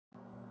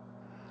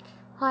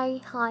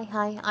Hi,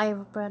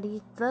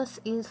 everybody.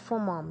 This is for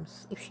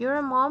moms. If you're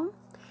a mom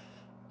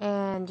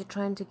and you're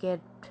trying to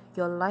get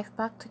your life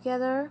back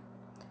together,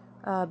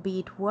 be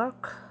it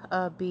work,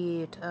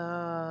 be it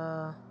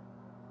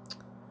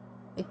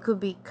it could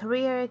be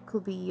career, it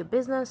could be your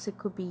business, it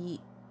could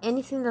be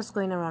anything that's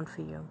going around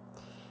for you.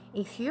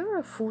 If you're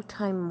a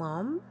full-time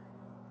mom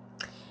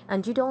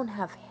and you don't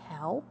have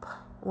help,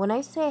 when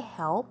I say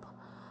help,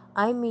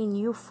 I mean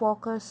you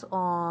focus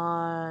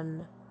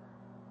on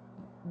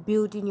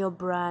building your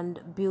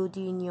brand,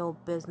 building your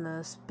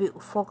business,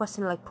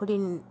 focusing, like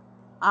putting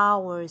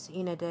hours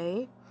in a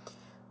day.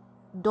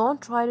 Don't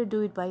try to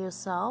do it by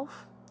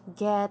yourself.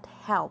 Get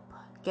help.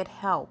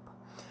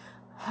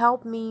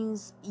 Help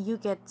means you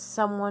get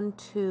someone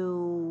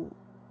to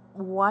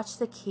watch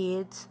the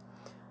kids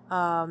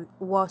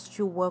whilst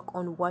you work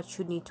on what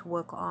you need to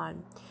work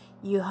on.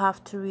 You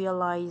have to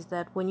realize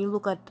that when you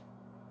look at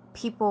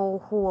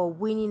people who are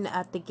winning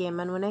at the game,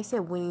 and when I say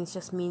winning, it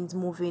just means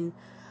moving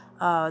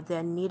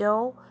their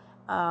needle,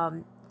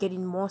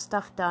 getting more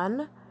stuff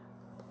done.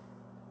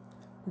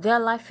 Their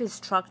life is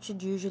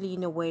structured usually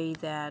in a way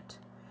that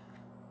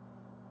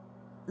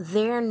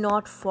they're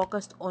not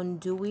focused on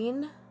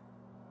doing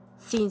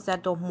things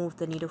that don't move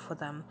the needle for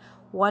them.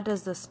 What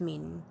does this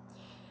mean?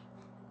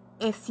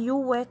 If you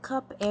wake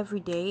up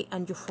every day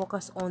and you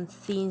focus on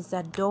things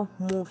that don't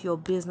move your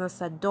business,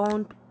 that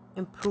don't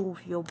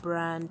improve your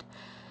brand,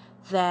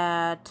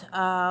 that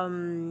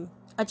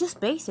are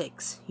just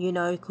basics,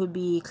 it could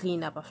be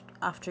cleaning up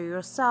after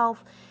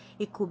yourself,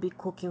 it could be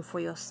cooking for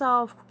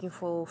yourself, cooking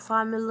for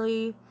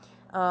family,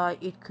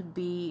 it could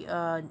be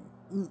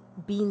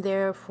being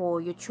there for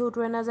your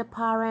children as a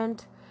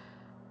parent.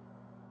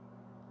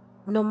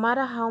 No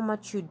matter how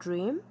much you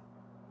dream,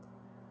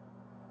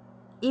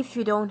 if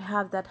you don't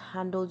have that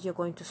handled, you're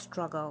going to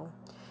struggle.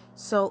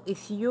 So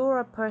if you're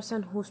a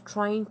person who's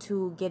trying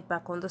to get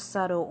back on the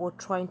saddle or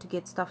trying to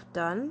get stuff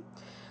done,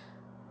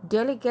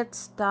 delegate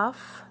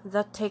stuff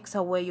that takes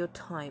away your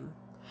time.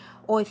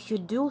 Or if you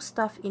do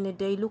stuff in a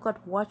day, look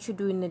at what you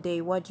do in a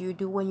day. What do you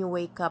do when you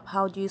wake up?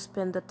 How do you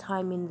spend the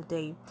time in the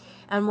day?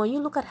 And when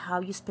you look at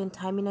how you spend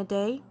time in a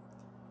day,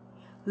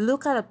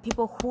 look at the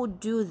people who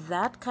do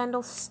that kind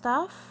of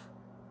stuff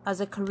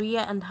as a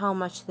career and how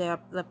much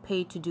they're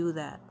paid to do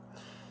that.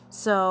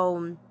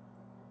 So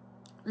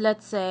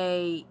let's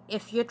say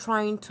if you're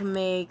trying to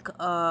make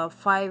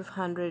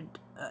 500,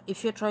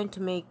 if you're trying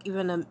to make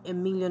even a $1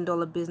 million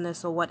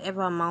business or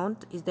whatever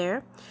amount is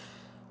there,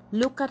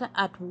 look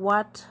at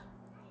what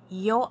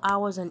your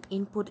hours and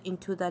input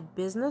into that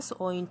business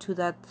or into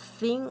that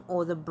thing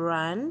or the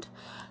brand,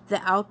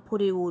 the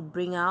output it would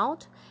bring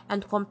out,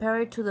 and compare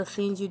it to the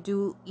things you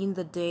do in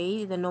the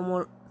day, the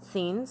normal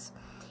things,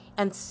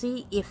 and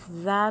see if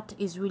that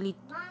is really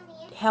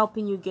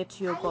helping you get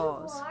to your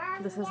goals.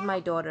 This is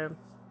my daughter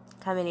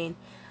coming in.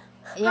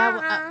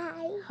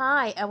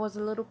 Hi. I was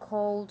a little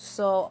cold,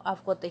 so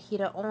I've got the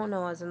heater on. I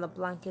was in the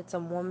blankets.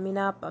 I'm warming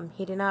up. I'm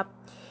heating up.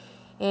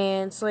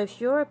 And so if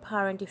you're a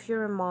parent, if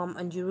you're a mom,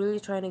 and you're really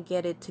trying to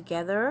get it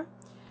together,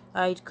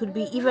 it could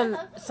be even,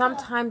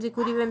 sometimes it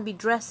could even be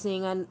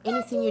dressing and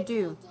anything you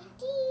do.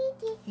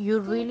 You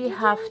really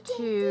have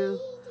to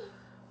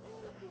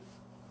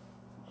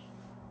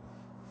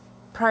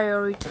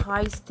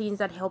prioritize things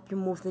that help you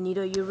move the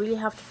needle. You really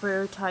have to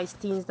prioritize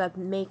things that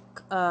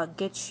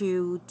get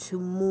you to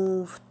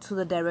move to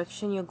the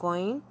direction you're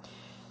going.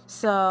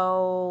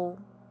 So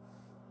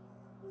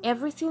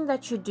everything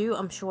that you do,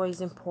 I'm sure,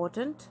 is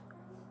important,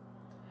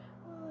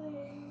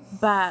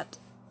 but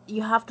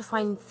you have to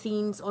find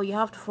things, or you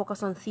have to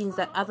focus on things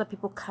that other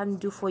people can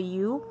do for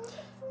you,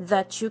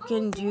 that you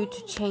can do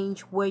to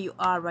change where you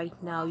are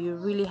right now. You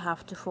really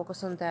have to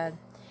focus on that.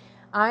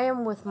 I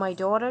am with my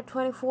daughter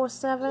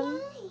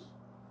 24/7.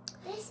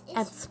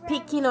 And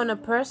speaking on a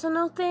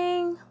personal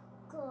thing,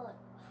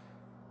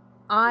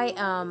 I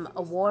am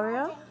a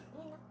warrior.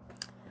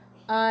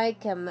 I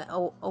am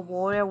a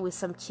warrior with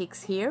some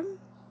chicks here.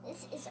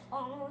 This is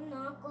all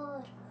not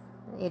good.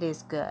 It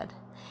is good.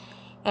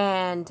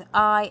 And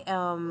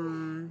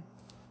I'm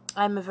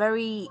a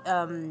very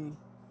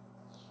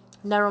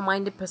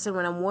narrow-minded person.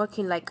 When I'm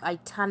working, like I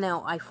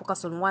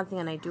focus on one thing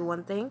and I do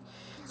one thing.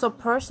 So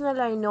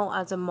personally, I know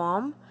as a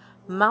mom,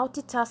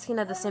 multitasking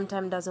at the same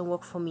time doesn't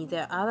work for me.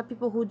 There are other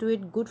people who do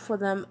it, good for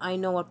them. I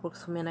know what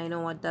works for me and I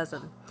know what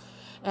doesn't.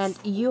 And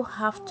you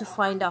have to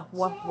find out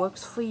what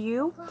works for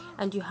you,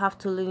 and you have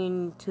to lean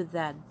into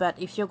that. But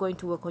if you're going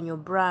to work on your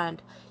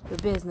brand, your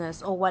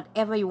business, or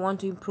whatever you want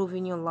to improve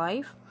in your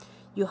life,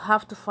 you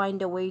have to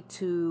find a way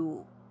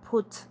to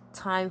put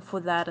time for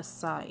that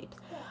aside.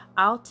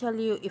 I'll tell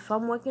you, if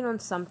I'm working on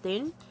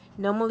something,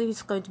 normally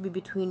it's going to be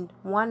between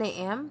 1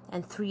 a.m.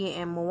 and 3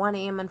 a.m. or 1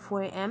 a.m. and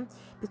 4 a.m.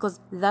 because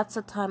that's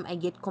the time I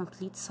get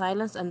complete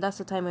silence, and that's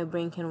the time my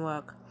brain can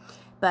work.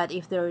 But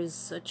if there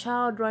is a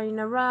child running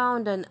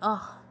around, and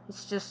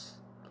it's just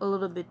a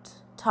little bit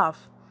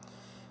tough.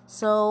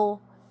 So,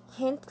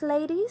 hint,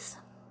 ladies,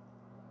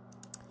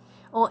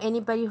 or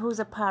anybody who's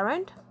a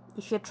parent,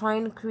 if you're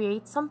trying to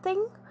create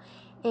something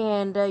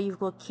and you've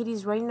got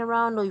kitties running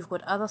around, or you've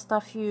got other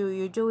stuff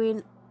you're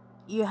doing,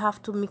 you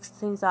have to mix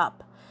things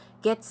up.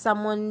 Get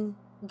someone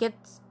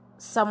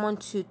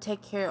to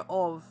take care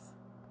of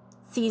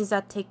things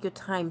that take your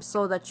time,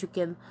 so that you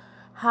can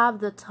have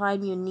the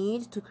time you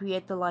need to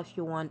create the life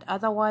you want.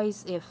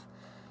 Otherwise, if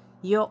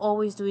you're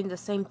always doing the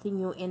same thing,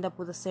 you end up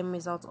with the same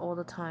results all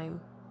the time.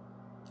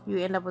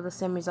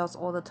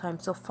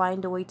 So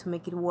find a way to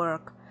make it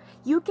work.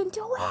 You can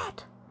do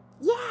it.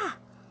 Yeah.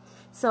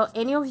 So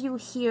any of you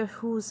here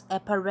who's a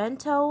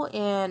parental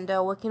and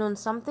working on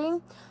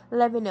something,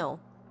 let me know.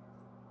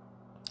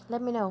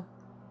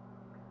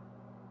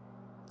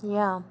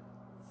 Yeah,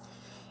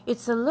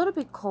 it's a little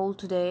bit cold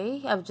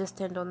today. I've just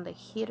turned on the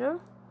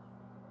heater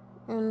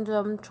and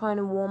I'm trying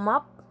to warm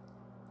up.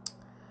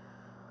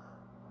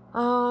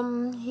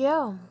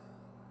 Yeah,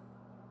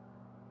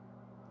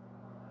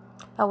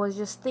 I was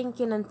just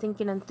thinking,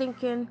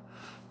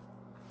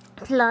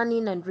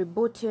 planning and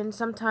rebooting.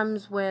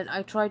 Sometimes when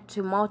I try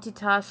to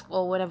multitask,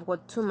 or when I've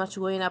got too much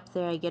going up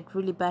there, I get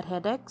really bad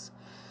headaches.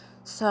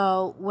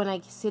 So when I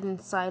sit in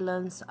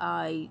silence,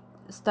 I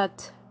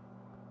start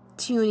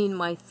tuning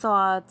my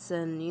thoughts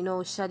and,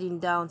 shutting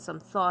down some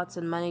thoughts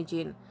and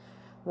managing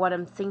what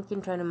I'm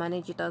thinking, trying to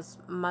manage it as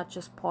much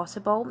as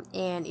possible,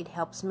 and it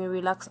helps me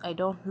relax. I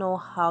don't know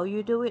how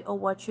you do it or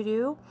what you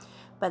do,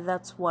 but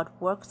that's what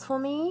works for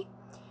me.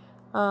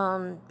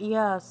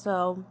 Yeah,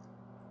 so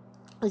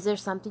is there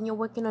something you're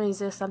working on? Is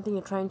there something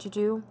you're trying to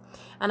do?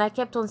 And I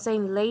kept on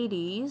saying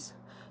ladies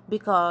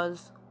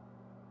because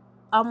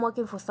I'm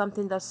working for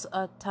something that's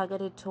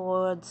targeted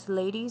towards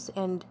ladies,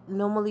 and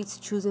normally it's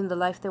choosing the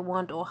life they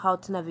want, or how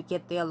to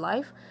navigate their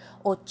life,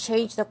 or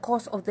change the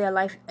course of their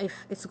life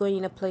if it's going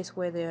in a place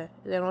where they're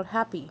not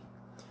happy,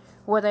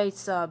 whether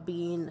it's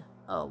being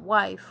a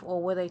wife,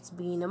 or whether it's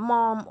being a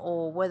mom,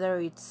 or whether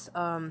it's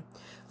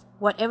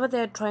whatever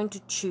they're trying to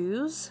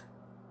choose.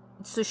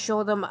 It's to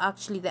show them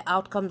actually the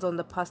outcomes on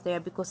the path there,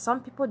 because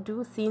some people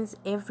do things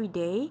every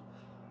day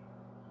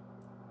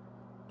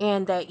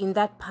and in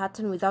that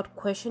pattern without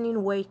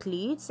questioning where it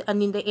leads,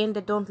 and in the end they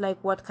don't like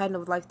what kind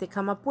of life they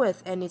come up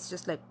with, and it's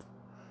just like,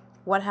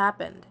 what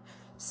happened?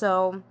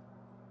 So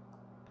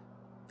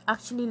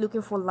actually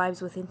looking for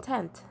lives with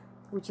intent,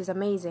 which is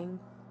amazing.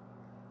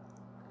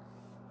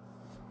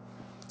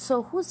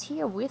 So who's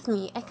here with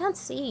me? I can't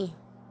see.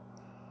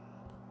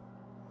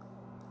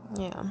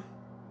 Yeah,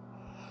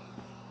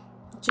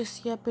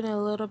 just yapping a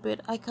little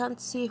bit. I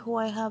can't see who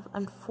I have,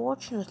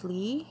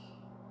 unfortunately.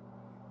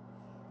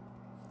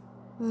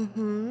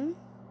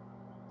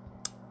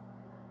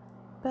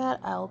 But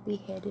I'll be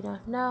heading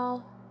out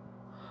now.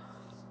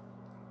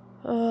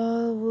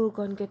 We'll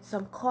go and get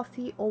some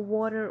coffee or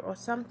water or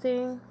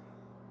something.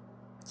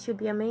 Should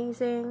be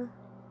amazing.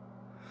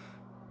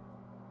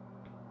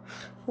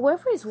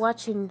 Whoever is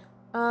watching,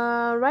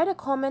 write a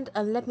comment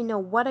and let me know,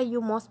 what are you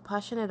most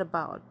passionate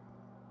about?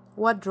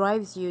 What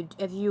drives you?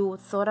 Have you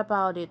thought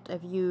about it?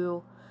 Have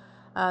you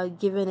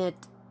given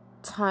it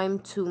time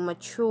to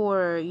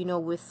mature,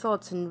 with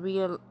thoughts and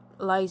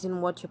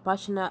realizing what you're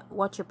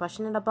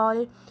passionate about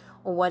it,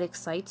 or what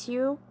excites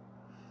you?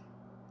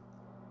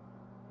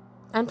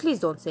 And please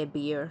don't say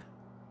beer.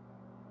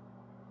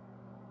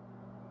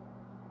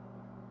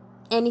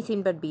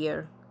 Anything but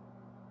beer.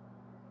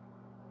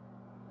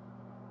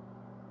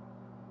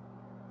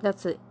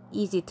 That's an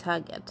easy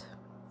target.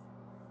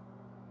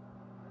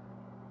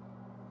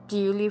 Do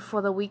you leave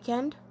for the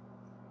weekend?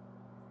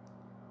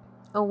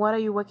 Or what are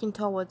you working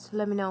towards?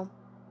 Let me know.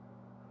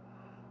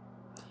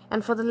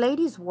 And for the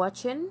ladies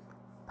watching,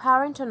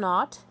 parent or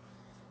not,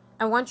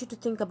 I want you to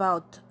think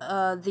about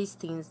these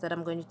things that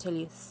I'm going to tell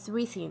you.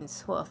 3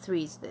 things. Well,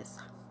 3 is this.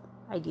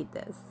 I did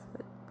this.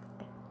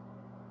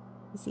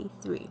 You see,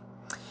 3.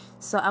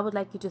 So I would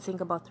like you to think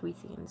about 3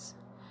 things.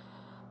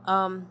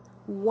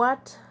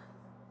 What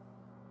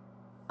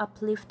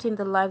uplifting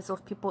the lives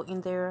of people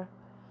in their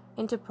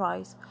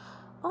enterprise?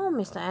 Oh,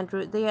 Mr.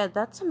 Andrew,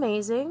 that's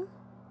amazing.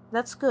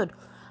 That's good.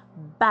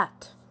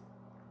 But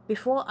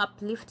before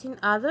uplifting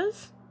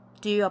others,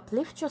 do you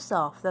uplift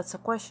yourself? That's a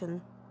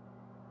question.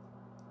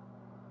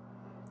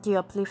 Do you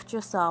uplift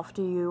yourself?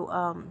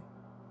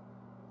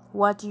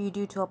 What do you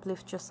do to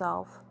uplift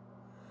yourself?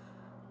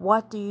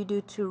 What do you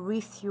do to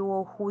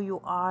refuel who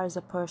you are as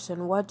a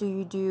person? What do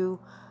you do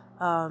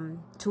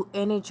to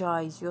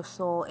energize your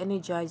soul,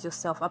 energize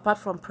yourself, apart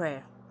from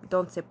prayer?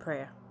 Don't say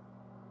prayer.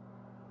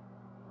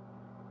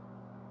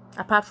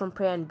 Apart from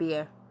prayer and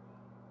beer.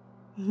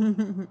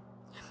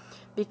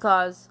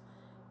 Because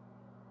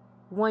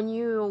when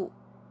you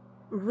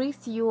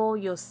refuel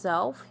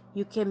yourself,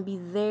 you can be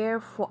there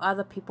for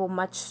other people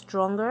much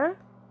stronger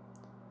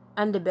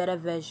and a better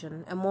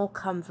version, a more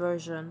calm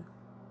version.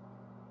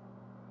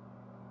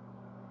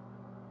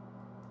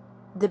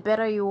 The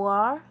better you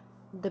are,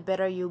 the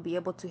better you'll be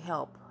able to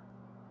help.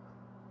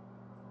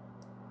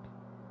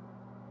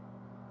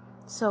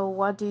 So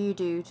what do you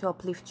do to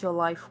uplift your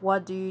life?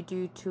 What do you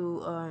do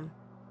to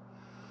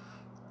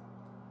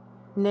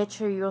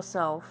nurture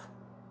yourself?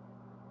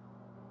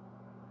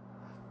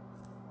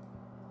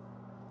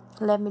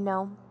 Let me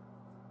know.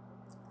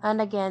 And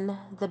again,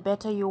 the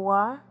better you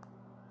are,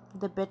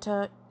 the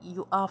better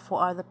you are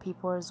for other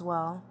people as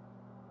well.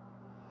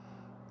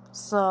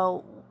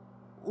 So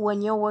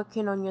when you're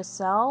working on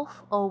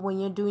yourself or when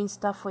you're doing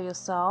stuff for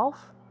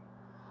yourself,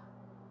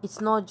 it's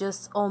not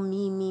just, oh,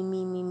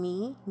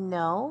 me.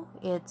 No,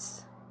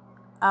 it's,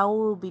 I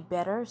will be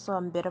better so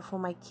I'm better for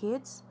my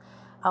kids.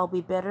 I'll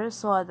be better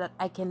so that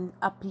I can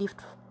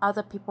uplift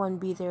other people and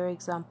be their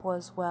example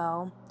as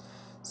well.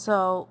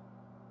 So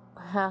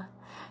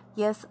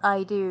yes,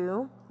 I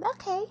do.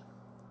 Okay,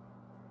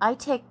 I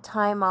take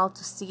time out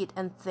to sit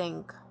and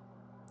think.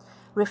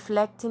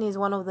 Reflecting is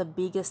one of the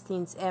biggest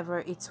things ever.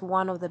 It's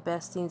one of the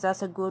best things.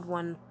 That's a good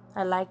one.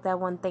 I like that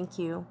one. Thank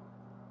you.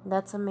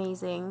 That's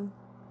amazing.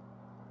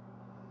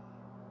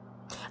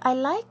 I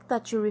like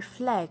that you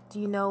reflect.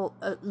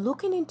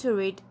 Looking into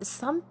it,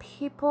 some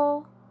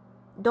people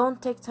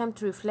don't take time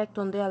to reflect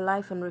on their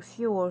life and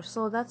review,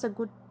 so that's a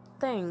good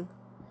thing.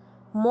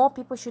 More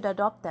people should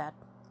adopt that.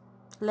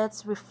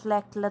 Let's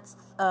reflect. Let's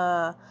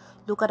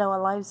look at our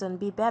lives and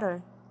be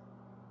better.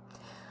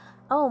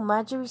 Oh,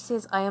 Marjorie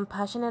says, I am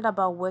passionate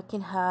about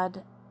working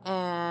hard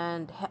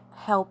and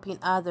helping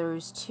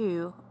others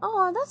too.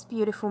 Oh, that's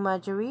beautiful,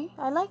 Marjorie.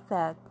 I like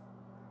that.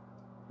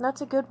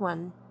 That's a good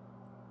one.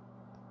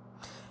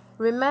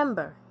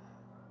 Remember,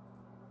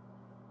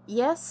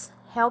 yes,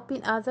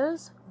 helping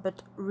others,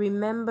 but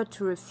remember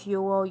to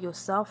refuel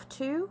yourself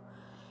too.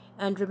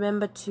 And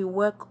remember to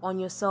work on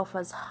yourself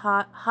as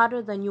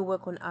harder than you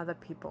work on other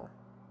people.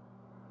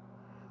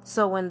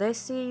 So when they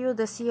see you,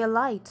 they see a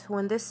light.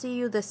 When they see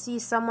you, they see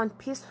someone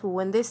peaceful.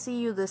 When they see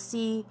you, they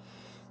see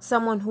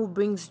someone who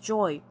brings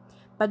joy.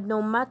 But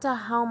no matter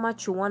how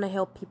much you want to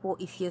help people,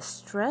 if you're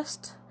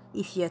stressed,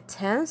 if you're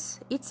tense,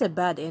 it's a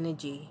bad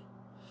energy.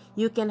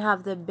 You can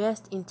have the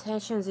best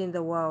intentions in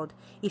the world.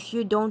 If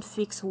you don't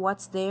fix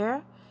what's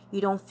there,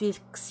 you don't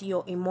fix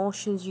your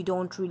emotions, you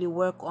don't really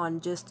work on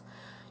just,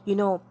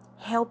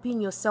 helping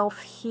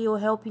yourself heal,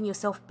 helping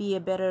yourself be a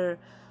better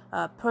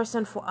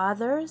person for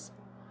others,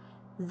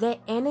 the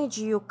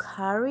energy you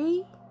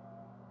carry,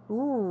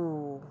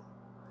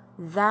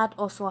 that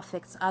also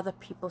affects other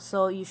people.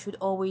 So you should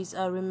always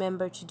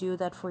remember to do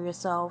that for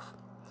yourself.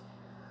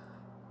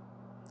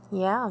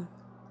 Yeah.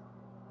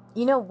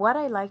 What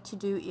I like to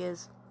do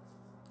is,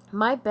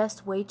 my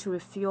best way to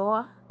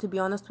refuel, to be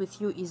honest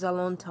with you, is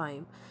alone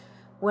time.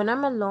 When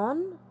I'm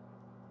alone,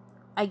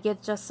 I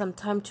get just some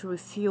time to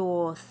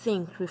refuel,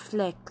 think,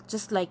 reflect,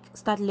 just like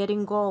start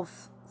letting go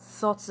of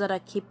thoughts that I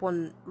keep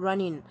on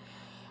running.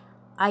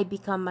 I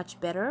become much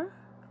better.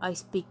 I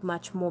speak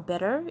much more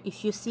better.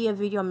 If you see a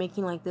video I'm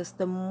making like this,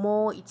 the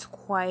more it's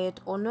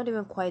quiet, or not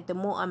even quiet, the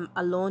more I'm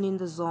alone in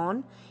the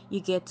zone, you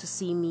get to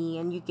see me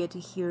and you get to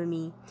hear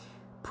me.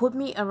 Put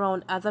me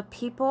around other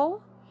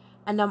people,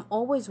 and I'm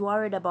always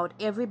worried about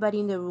everybody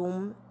in the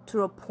room,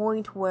 to a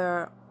point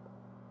where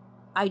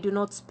I do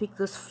not speak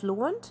this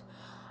fluent.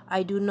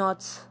 I do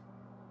not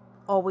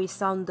always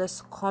sound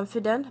this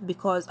confident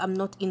because I'm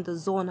not in the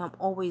zone. I'm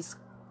always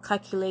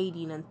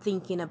calculating and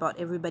thinking about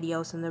everybody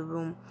else in the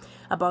room,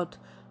 about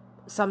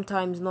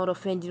sometimes not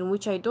offending,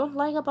 which I don't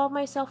like about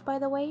myself, by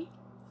the way,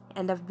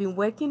 and I've been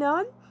working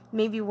on.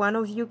 Maybe one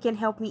of you can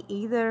help me,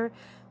 either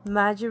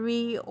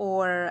Marjorie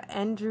or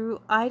Andrew.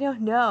 I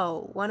don't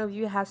know. One of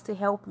you has to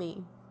help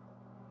me.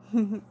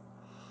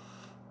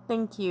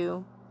 Thank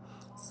you.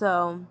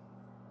 So,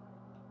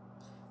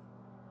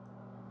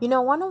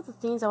 one of the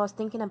things I was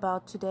thinking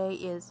about today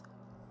is,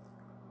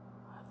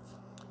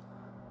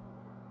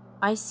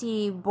 I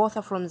see both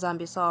are from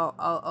Zambia, so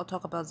I'll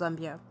talk about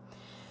Zambia.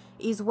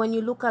 Is when you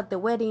look at the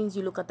weddings,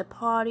 you look at the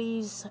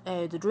parties,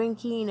 the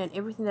drinking, and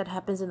everything that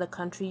happens in the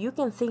country, you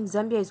can think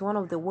Zambia is one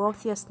of the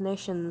wealthiest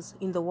nations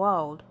in the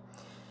world.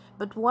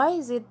 But why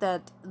is it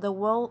that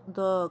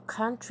the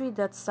country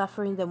that's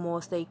suffering the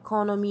most, the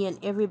economy and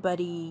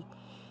everybody,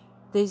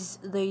 there's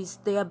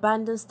the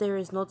abundance there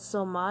is not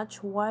so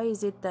much? Why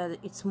is it that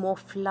it's more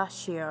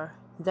flashier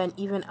than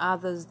even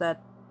others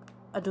that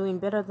are doing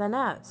better than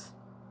us?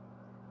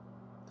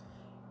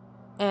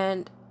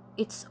 And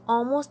it's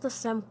almost the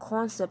same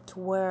concept,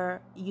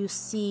 where you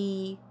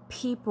see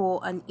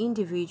people and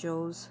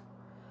individuals,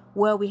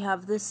 where we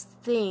have this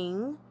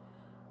thing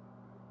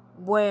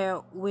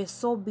where we're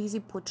so busy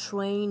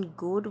portraying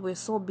good, we're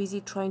so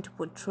busy trying to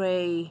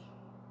portray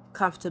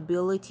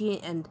comfortability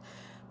and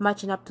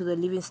matching up to the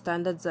living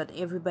standards that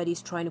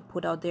everybody's trying to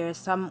put out there,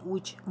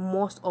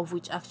 most of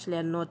which actually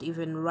are not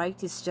even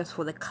right. It's just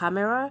for the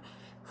camera,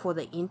 for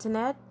the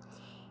internet,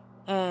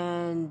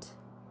 and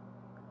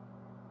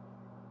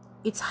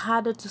it's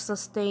harder to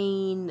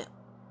sustain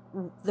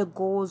the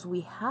goals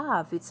we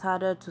have. It's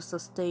harder to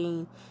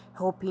sustain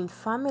helping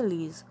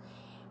families.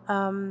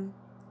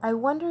 I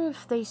wonder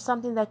if there's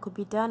something that could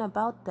be done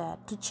about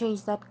that, to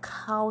change that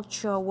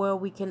culture where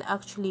we can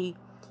actually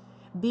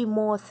be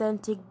more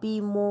authentic, be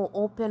more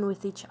open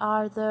with each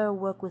other,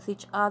 work with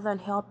each other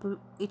and help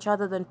each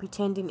other, than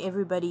pretending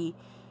everybody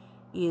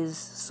is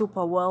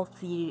super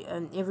wealthy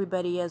and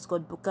everybody has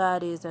got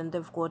Bugattis and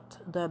they've got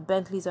the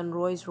Bentleys and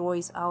Rolls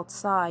Royce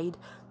outside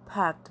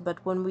packed.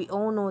 But when we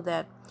all know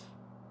that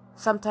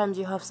Sometimes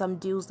you have some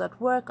deals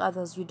that work,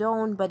 others you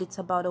don't, but it's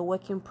about a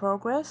work in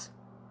progress.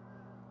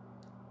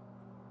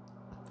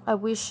 I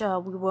wish we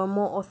were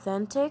more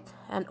authentic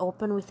and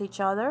open with each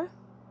other.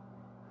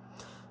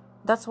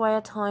 That's why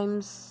at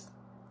times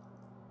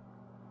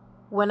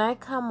when I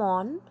come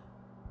on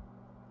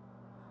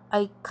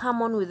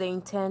with the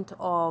intent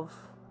of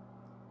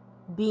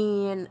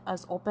being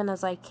as open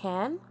as I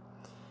can,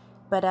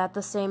 but at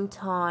the same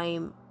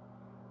time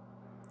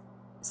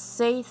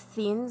say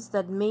things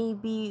that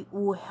maybe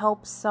will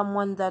help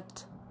someone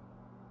that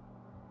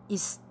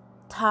is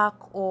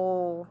stuck,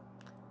 or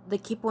they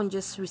keep on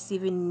just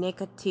receiving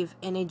negative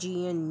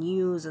energy and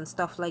news and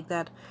stuff like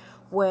that,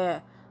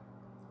 where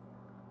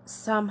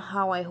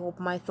somehow I hope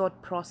my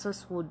thought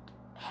process would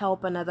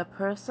help another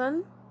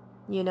person,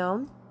 you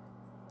know.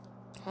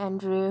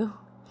 Andrew,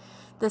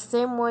 the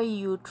same way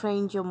you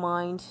trained your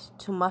mind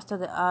to master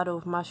the art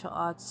of martial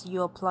arts,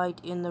 you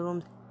applied in the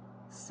room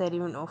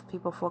setting of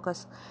people.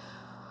 Focus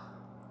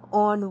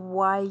on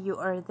why you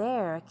are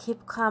there.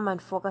 Keep calm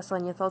and focus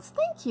on your thoughts.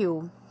 Thank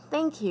you.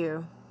 Thank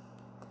you.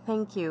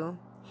 Thank you.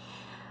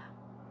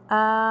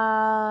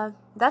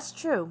 That's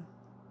true.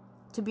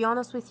 To be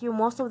honest with you,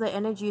 most of the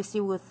energy you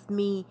see with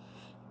me,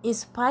 in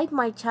spite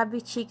my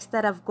chubby cheeks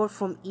that I've got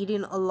from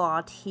eating a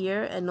lot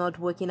here and not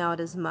working out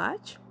as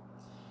much,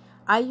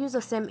 I use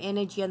the same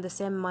energy and the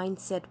same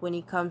mindset when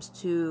it comes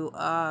to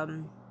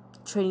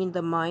training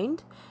the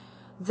mind.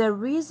 The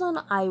reason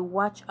I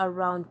watch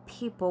around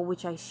people,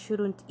 which I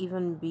shouldn't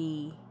even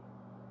be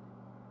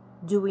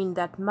doing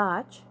that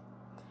much,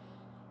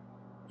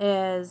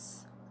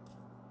 is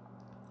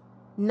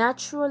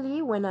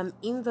naturally when I'm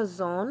in the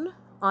zone,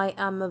 I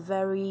am a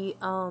very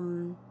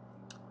for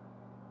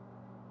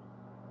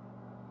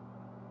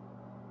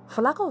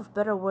lack of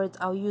better words,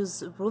 I'll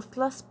use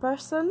ruthless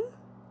person,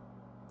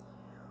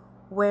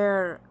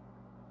 where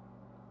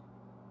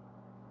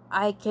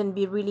I can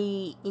be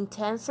really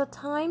intense at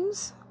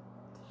times,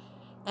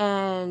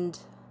 and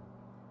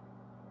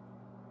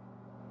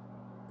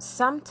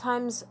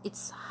sometimes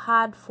it's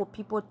hard for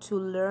people to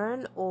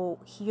learn or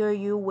hear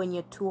you when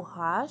you're too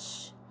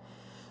harsh.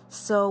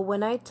 So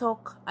when I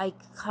talk, I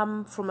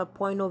come from a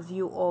point of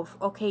view of,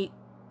 okay,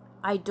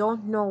 I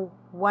don't know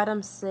what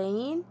I'm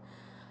saying,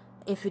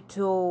 if it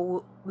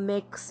will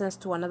make sense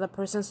to another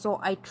person, so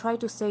I try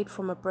to say it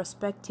from a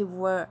perspective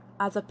where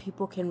other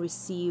people can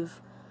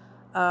receive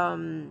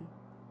some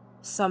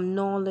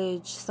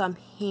knowledge, some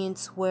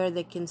hints where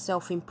they can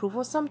self-improve,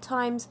 or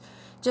sometimes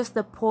just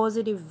the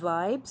positive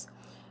vibes.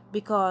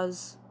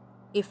 Because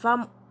if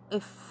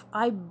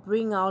I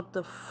bring out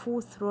the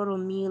full throttle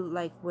me,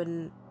 like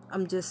when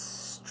I'm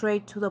just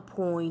straight to the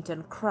point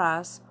and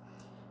crass,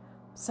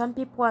 some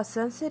people are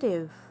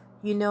sensitive.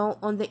 You know,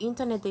 on the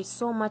internet there's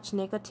so much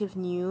negative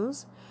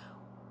news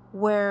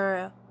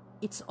where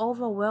it's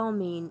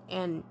overwhelming,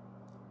 and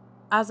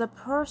as a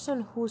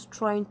person who's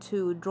trying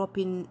to drop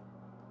in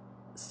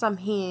some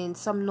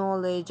hints, some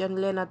knowledge, and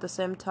learn at the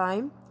same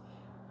time,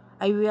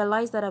 I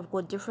realize that I've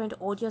got different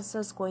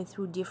audiences going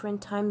through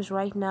different times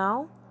right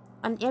now,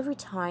 and every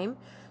time.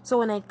 So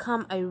when I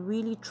come, I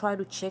really try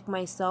to check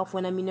myself.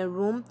 When I'm in a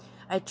room,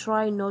 I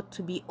try not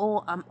to be,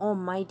 oh, I'm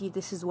almighty,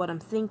 this is what I'm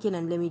thinking,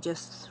 and let me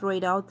just throw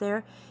it out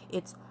there.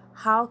 It's,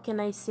 how can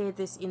I say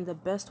this in the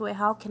best way?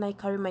 How can I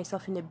carry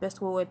myself in the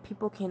best way where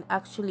people can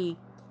actually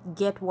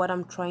get what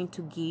I'm trying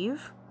to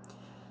give,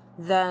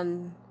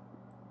 than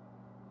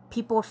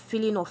people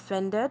feeling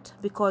offended?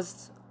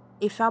 Because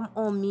if I'm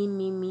all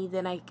me,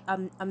 then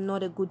I'm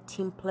not a good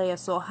team player.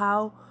 So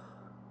how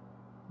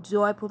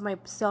do I put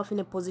myself in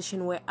a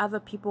position where other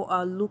people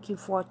are looking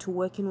forward to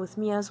working with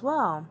me as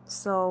well?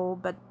 So,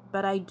 but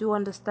I do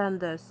understand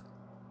this.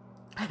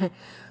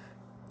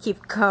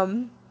 Keep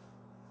calm.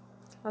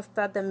 I'll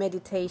start the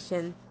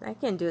meditation. I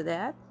can do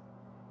that.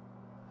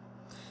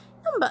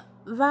 No, but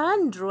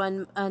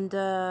Vandro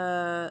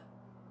and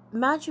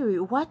Marjorie,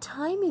 what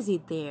time is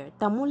it there?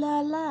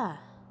 Tamulala.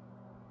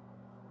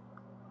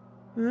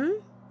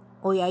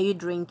 Or are you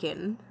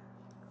drinking?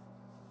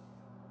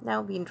 That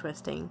would be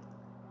interesting.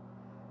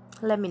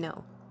 Let me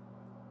know.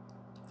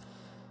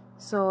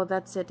 So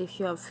that's it. If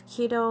you have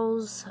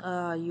kiddos,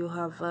 you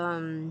have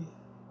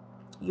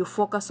you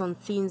focus on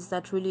things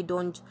that really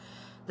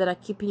that are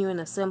keeping you in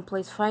the same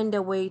place. Find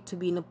a way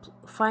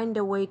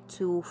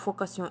to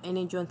focus your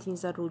energy on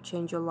things that will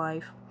change your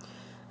life.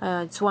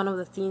 It's one of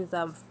the things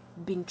that I've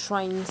been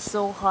trying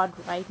so hard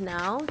right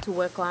now to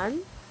work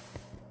on.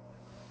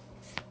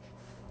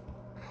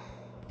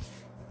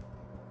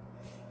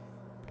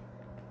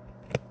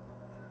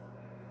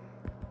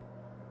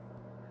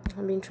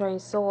 I've been trying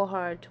so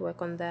hard to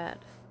work on that.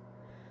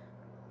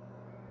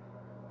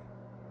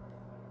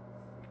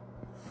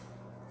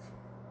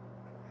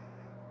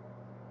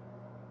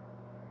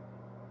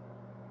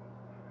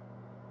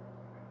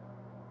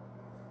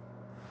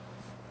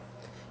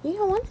 You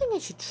know, one thing I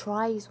should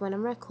try is when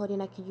I'm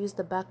recording, I could use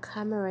the back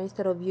camera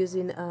instead of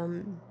using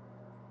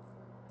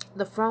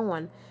the front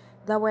one.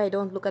 That way I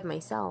don't look at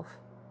myself.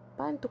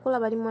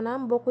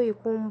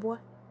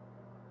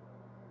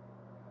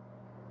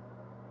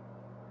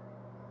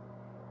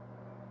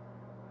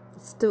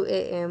 2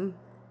 a.m.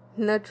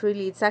 Not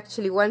really, it's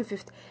actually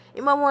 1:50.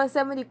 Imam wants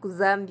somebody to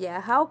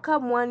Zambia. How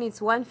come one is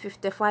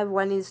 1:55,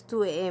 one is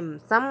 2 a.m.?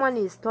 Someone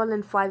is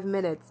stolen 5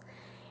 minutes.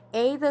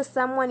 Either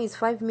someone is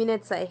 5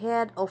 minutes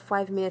ahead or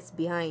 5 minutes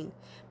behind.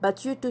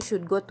 But you two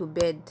should go to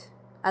bed.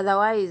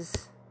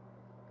 Otherwise,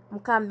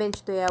 mukam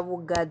bench to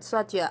your God, so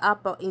that you're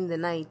up in the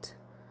night.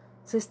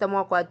 Sister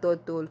Mwakwa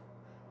total.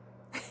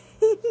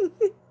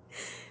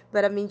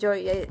 But I'm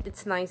enjoying it.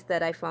 It's nice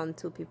that I found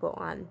 2 people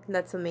on.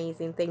 That's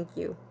amazing. Thank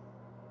you.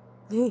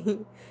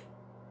 You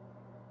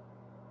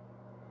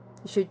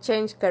should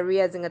change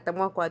careers in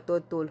Atamwakwa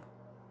total.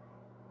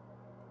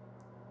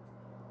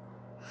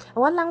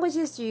 What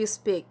languages do you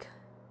speak?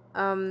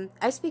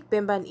 I speak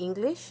Bemba and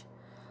English.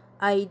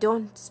 I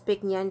don't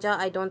speak Nyanja.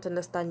 I don't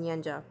understand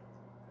Nyanja.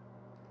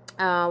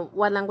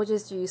 What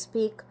languages do you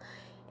speak?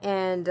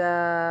 And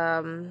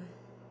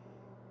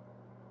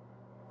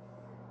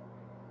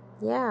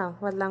yeah,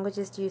 what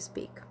languages do you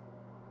speak?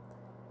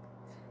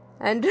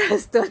 Andrew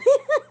stolen.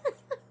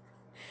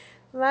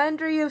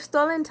 Andrew, you've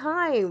stolen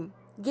time.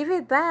 Give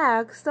it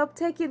back. Stop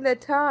taking the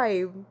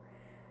time.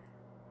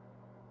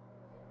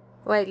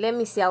 Wait, let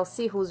me see. I'll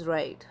see who's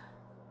right.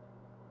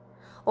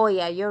 Oh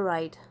yeah, you're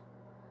right.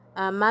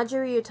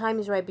 Marjorie, your time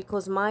is right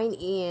because mine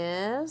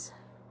is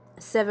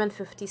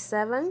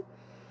 7:57.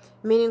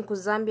 Meaning to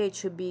Zambia it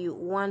should be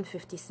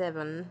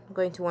 1:57,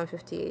 going to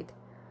 1:58.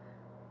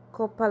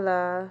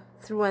 Kopala,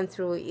 through and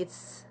through,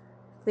 it's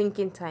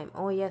thinking time.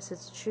 Oh yes,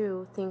 it's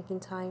true. Thinking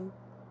time.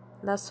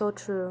 That's so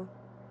true.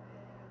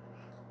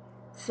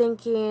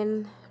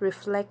 Thinking,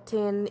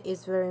 reflecting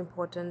is very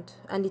important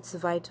and it's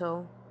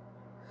vital.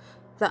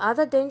 The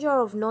other danger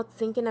of not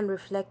thinking and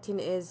reflecting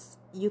is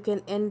you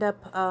can end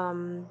up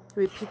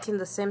repeating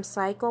the same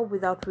cycle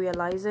without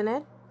realizing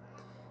it.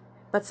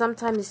 But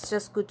sometimes it's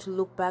just good to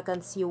look back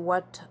and see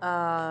what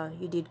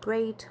you did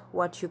great,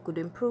 what you could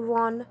improve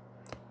on,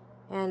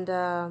 and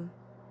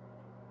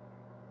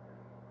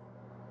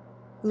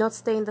not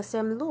stay in the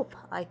same loop,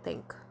 I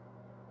think.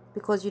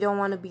 Because you don't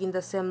want to be in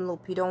the same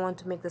loop. You don't want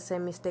to make the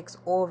same mistakes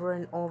over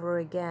and over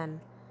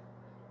again.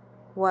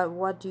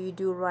 What do you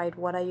do right?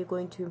 What are you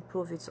going to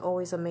improve? It's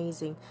always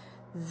amazing.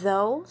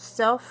 Though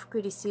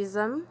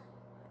self-criticism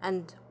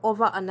and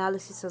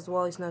over-analysis as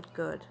well is not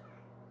good.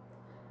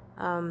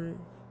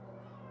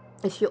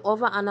 If you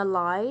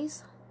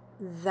over-analyze,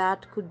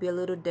 that could be a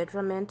little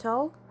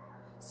detrimental.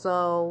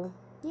 So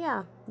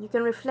yeah, you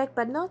can reflect,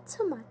 but not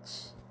too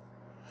much.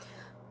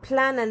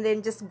 Plan and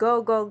then just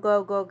go, go,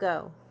 go, go,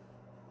 go.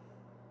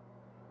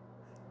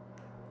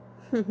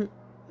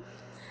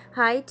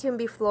 Hi,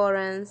 Tumbi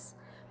Florence.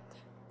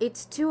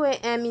 It's 2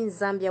 a.m. in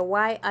Zambia.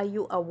 Why are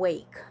you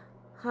awake?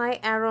 Hi,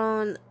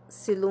 Aaron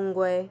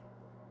Silungwe.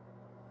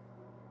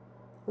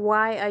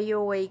 Why are you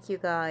awake, you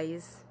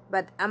guys?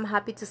 But I'm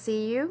happy to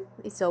see you.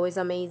 It's always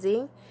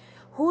amazing.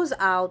 Who's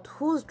out?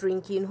 Who's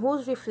drinking?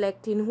 Who's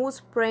reflecting? Who's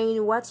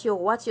praying? What's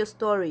your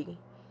story?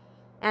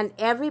 And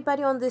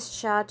everybody on this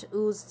chat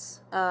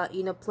who's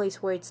in a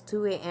place where it's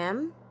 2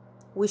 a.m.,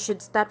 we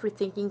should start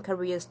rethinking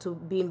careers to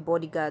being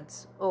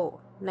bodyguards or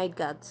night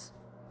guards,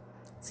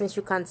 since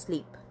you can't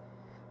sleep.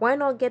 Why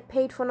not get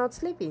paid for not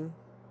sleeping?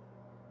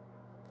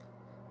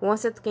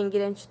 Once it can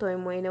get into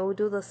time, we'll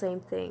do the same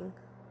thing.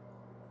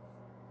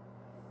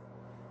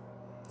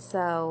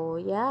 So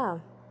yeah.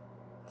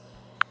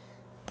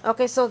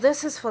 Okay, so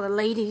this is for the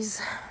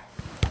ladies.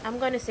 I'm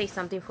going to say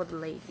something for the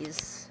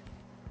ladies.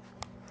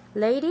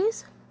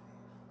 Ladies,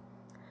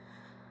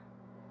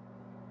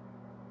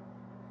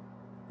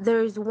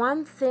 there is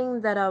one thing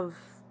that I've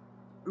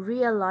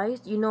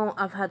realized.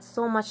 I've had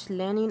so much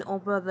learning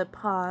over the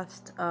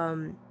past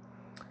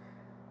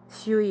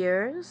few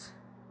years,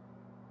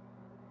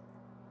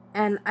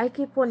 and I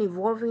keep on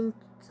evolving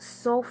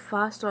so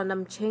fast, and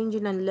I'm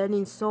changing and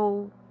learning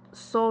so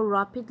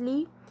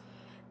rapidly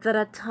that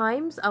at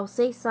times I'll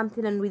say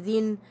something and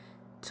within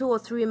 2 or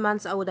 3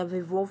 months I would have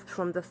evolved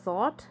from the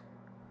thought.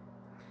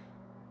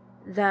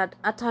 That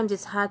at times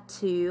it's hard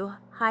to,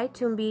 hi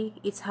Tumbi,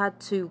 it's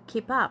hard to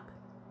keep up.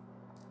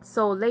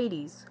 So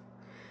ladies,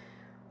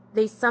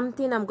 there's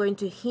something I'm going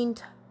to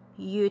hint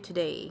you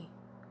today.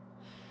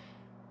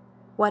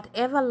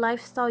 Whatever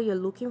lifestyle you're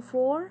looking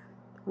for,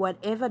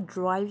 whatever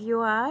drive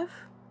you have,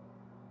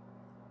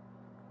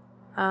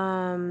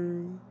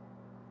 I'm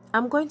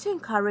going to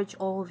encourage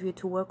all of you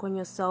to work on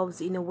yourselves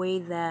in a way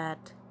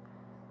that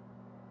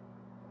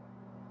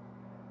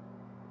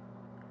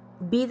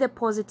be the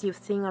positive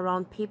thing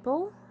around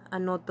people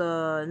and not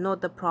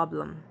the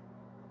problem.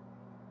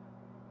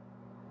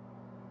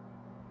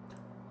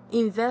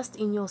 Invest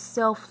in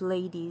yourself,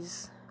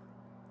 ladies.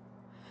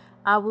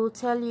 I will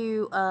tell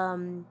you,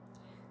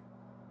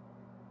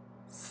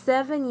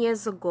 7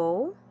 years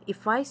ago,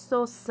 if I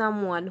saw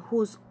someone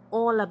who's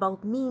all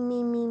about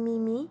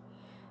me,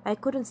 I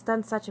couldn't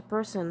stand such a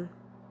person,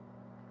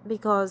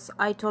 because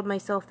I told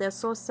myself they're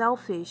so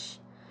selfish.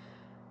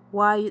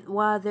 Why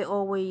are they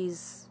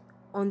always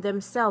on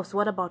themselves?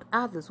 What about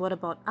others? What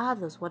about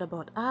others? What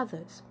about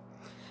others?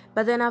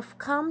 But then I've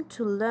come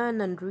to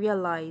learn and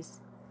realize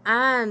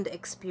and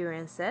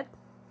experience it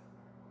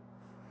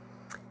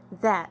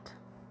that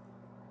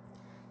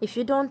if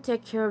you don't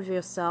take care of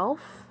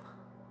yourself,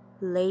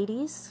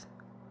 ladies,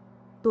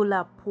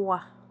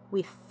 tulapwa,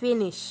 we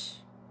finish.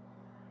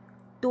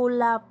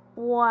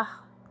 Tulapwa.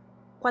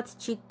 Kwati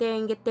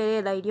chitenge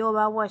telela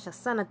ilioba washa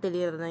sana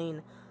telela na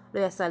ina.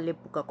 Lesa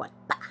lepuka kwa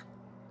ta.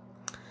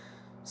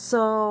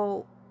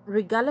 So,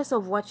 regardless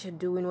of what you're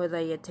doing,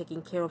 whether you're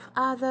taking care of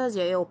others,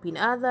 you're helping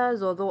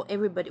others, although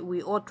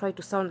we all try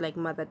to sound like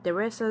Mother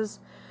Teresa's,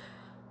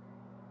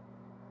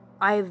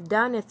 I've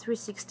done a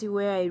 360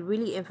 where I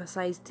really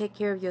emphasize take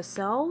care of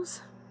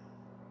yourselves.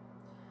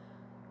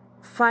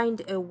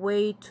 Find a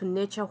way to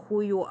nurture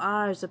who you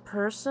are as a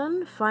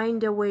person.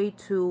 Find a way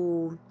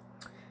to,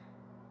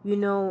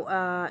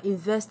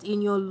 invest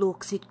in your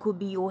looks. It could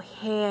be your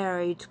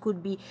hair. It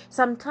could be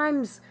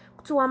sometimes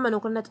to woman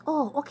that,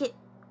 oh, okay,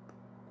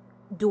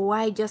 do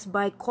I just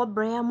buy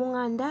Cobra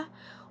Munganda,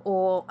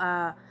 or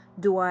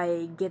do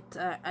I get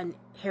an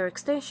hair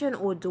extension,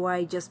 or do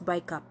I just buy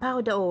car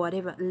powder or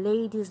whatever?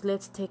 Ladies,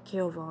 let's take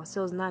care of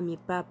ourselves. Nami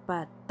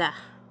papa da.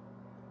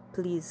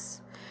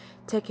 Please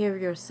take care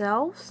of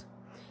yourselves.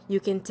 You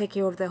can take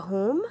care of the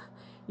home.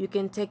 You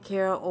can take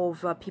care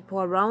of people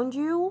around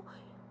you.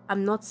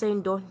 I'm not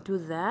saying don't do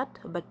that,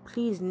 but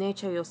please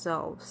nurture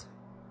yourselves.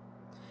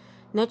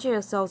 Nurture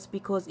yourselves,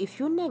 because if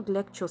you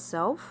neglect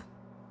yourself,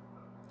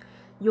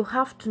 you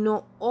have to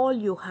know all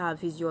you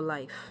have is your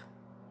life.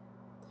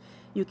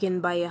 You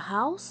can buy a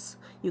house,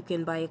 you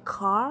can buy a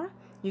car,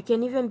 you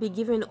can even be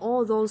given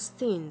all those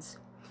things.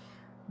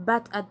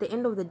 But at the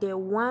end of the day,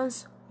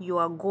 once you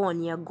are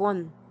gone, you're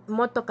gone.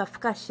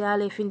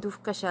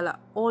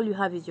 All you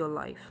have is your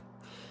life.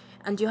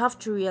 And you have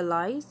to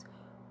realize,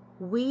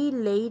 we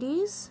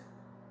ladies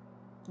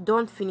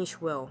don't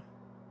finish well.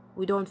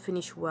 We don't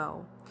finish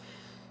well.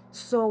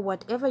 So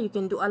whatever you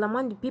can do,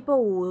 Alamandi,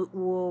 people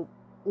will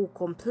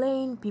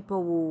complain,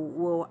 people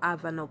will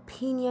have an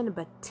opinion,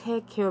 but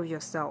take care of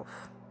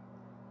yourself.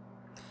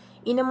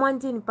 In a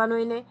month in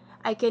Panoine,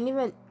 I can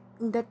even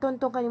the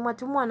tontonka ni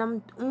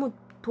mwatumwa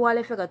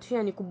tuale feka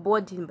tuya ni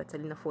kubodi in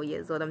Batalina 4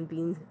 years old. I'm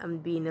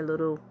being a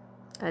little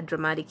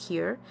dramatic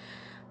here,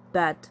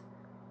 but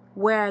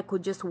where I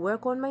could just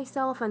work on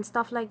myself and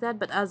stuff like that.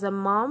 But as a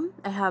mom,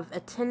 I have a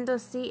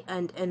tendency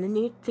and an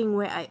innate thing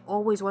where I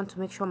always want to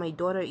make sure my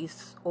daughter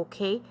is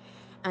okay,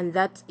 and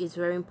that is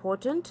very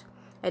important.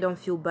 I don't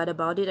feel bad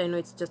about it. I know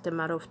it's just a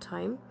matter of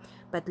time.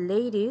 But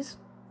ladies,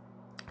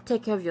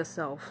 take care of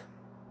yourself.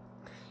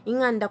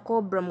 Inganda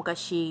cobra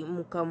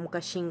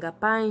mukashinga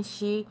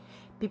panshi,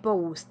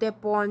 people will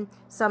step on.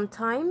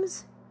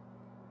 Sometimes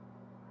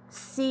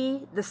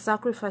see the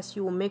sacrifice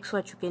you will make so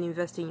that you can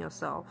invest in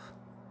yourself.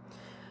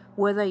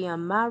 Whether you're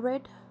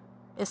married,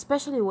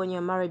 especially when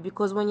you're married,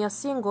 because when you're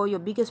single, your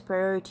biggest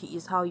priority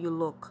is how you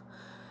look,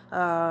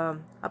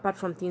 apart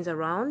from things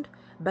around.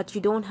 But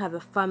you don't have a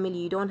family,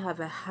 you don't have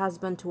a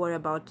husband to worry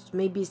about.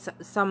 Maybe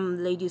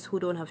some ladies who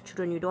don't have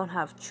children, you don't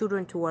have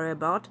children to worry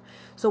about.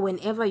 So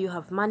whenever you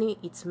have money,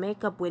 it's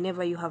makeup.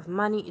 Whenever you have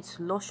money, it's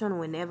lotion.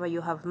 Whenever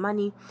you have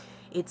money,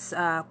 it's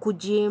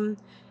kujim.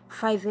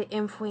 5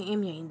 a.m., 4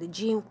 a.m., you're in the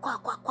gym,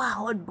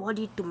 hot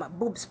body to my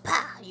boobs,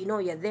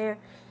 you're there.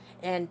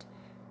 And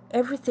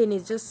everything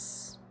is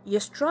just, you're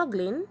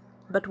struggling,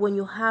 but when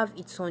you have,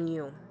 it's on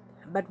you.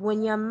 But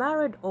when you're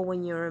married or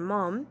when you're a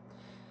mom,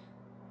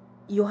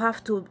 you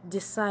have to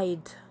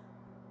decide,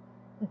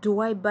 do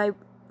I buy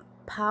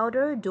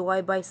powder? Do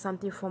I buy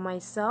something for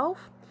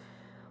myself?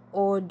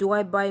 Or do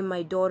I buy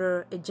my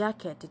daughter a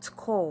jacket? It's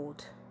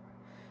cold.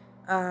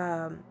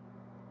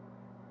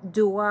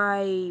 Do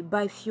I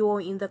buy fuel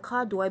in the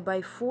car? Do I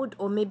buy food?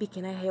 Or maybe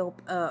can I help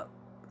a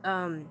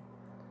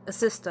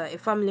sister, a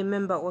family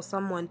member, or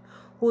someone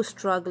who's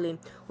struggling?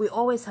 We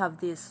always have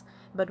this.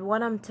 But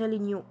what I'm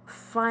telling you,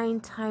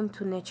 find time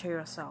to nurture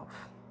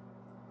yourself.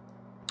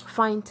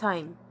 Find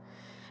time.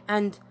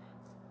 And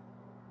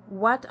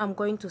what I'm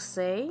going to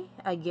say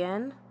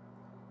again,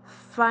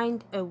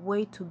 find a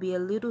way to be a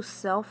little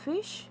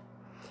selfish,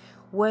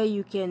 where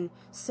you can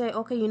say,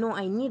 okay,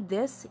 I need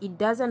this. It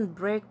doesn't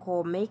break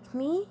or make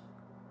me,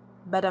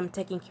 but I'm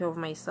taking care of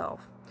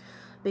myself.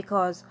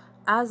 Because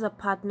as a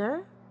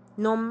partner,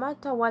 no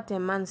matter what a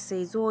man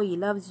says, oh, he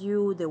loves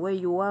you the way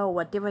you are, or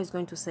whatever he's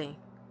going to say,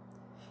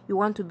 you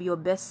want to be your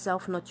best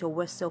self, not your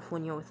worst self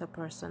when you're with a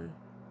person.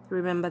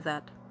 Remember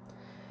that.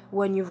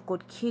 When you've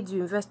got kids,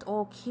 you invest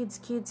all kids,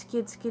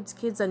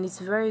 and it's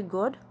very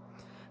good.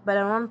 But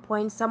at one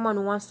point,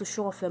 someone wants to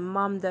show off a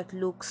mom that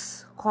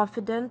looks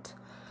confident.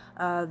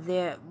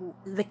 The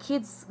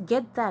kids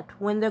get that.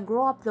 When they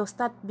grow up, they'll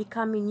start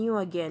becoming you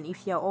again.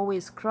 If you're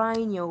always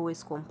crying, you're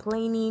always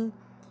complaining,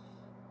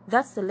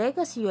 that's the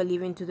legacy you're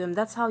leaving to them.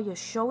 That's how you're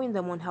showing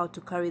them on how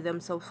to carry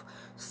themselves.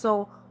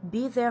 So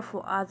be there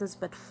for others,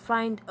 but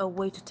find a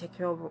way to take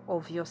care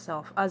of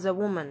yourself. As a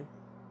woman,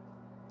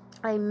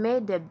 I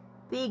made a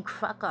big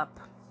fuck up,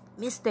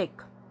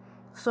 mistake.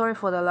 Sorry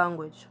for the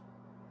language.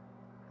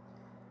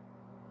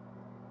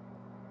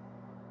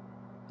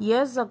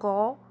 Years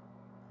ago,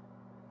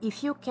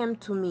 if you came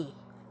to me,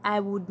 I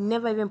would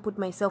never even put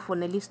myself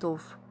on a list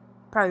of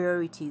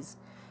priorities.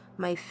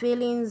 my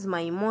feelings,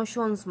 my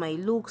emotions, my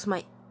looks,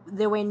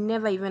 they were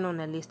never even on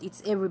a list.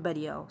 It's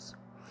everybody else.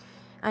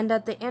 And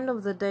at the end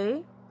of the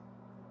day,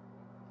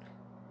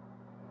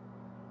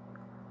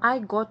 I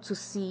got to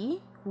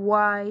see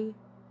why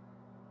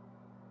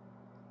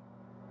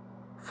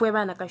fue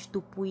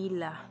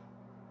banakashtupuila.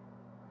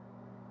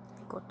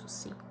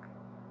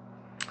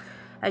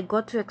 I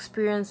got to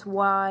experience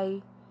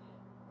why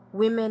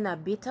women are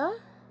bitter.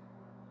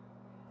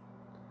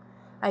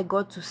 I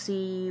got to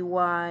see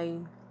why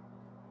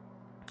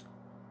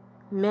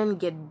men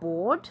get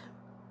bored.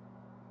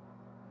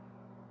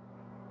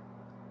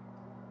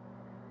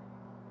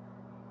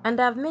 And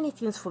I have many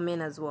things for men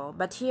as well.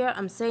 But here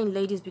I'm saying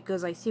ladies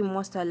because I see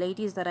most are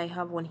ladies that I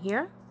have on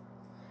here.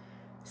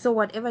 So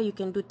whatever you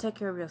can do, take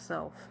care of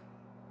yourself.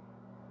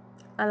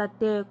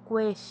 Alate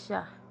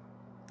kwesha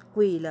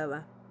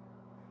kuilava.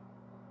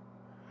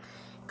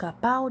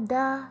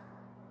 Kapauda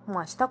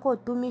mwachitako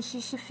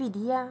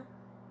tumishishifidia.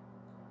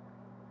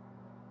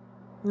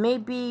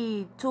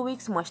 Maybe 2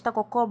 weeks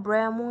mwachitako cobra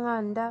ya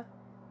munganda.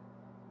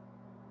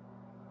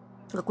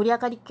 Ngakulia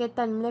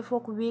kaliketa nimlefu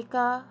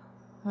kubika.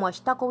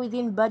 Mwachitako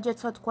within budget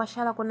so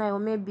tukwashala konayo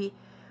maybe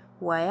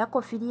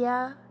wayako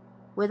filia.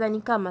 Whether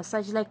nika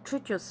massage, like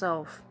treat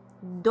yourself.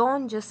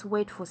 Don't just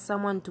wait for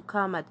someone to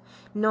come at,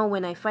 no,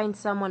 when I find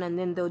someone and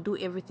then they'll do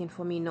everything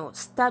for me. No,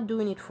 start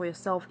doing it for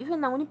yourself.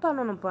 Even now,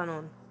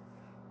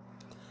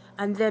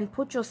 and then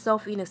put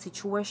yourself in a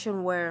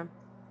situation where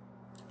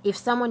if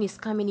someone is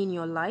coming in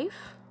your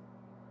life,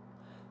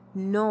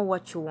 know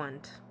what you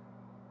want.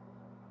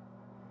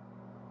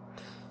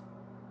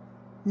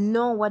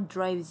 Know what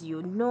drives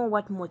you. Know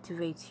what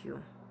motivates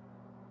you.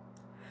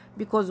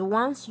 Because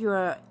once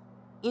you're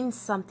in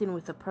something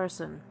with a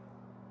person,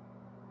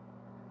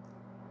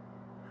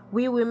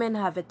 we women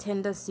have a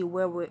tendency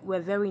where we're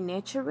very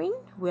nurturing,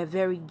 we're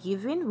very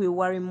giving, we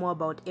worry more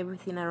about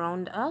everything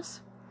around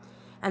us,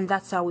 and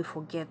that's how we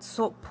forget.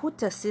 So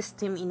put a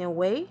system in a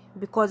way,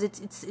 because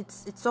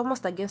it's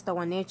almost against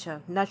our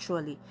nature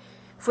naturally.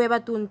 Forever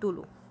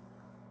tuntulu.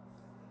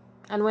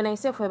 And when I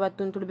say forever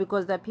tuntulu,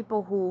 because there are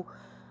people who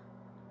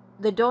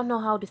they don't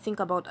know how to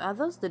think about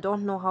others, they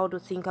don't know how to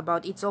think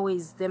about, it's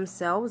always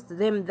themselves,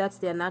 that's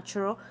their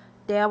natural.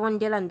 There are one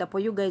girl and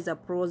you guys are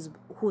pros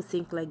who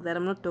think like that.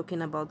 I'm not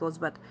talking about those,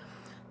 but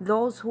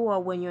those who are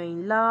when you're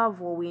in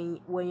love or when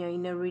you're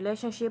in a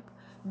relationship,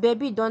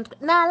 baby, don't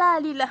nala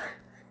lila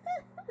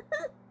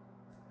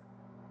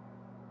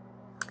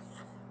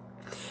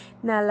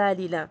nala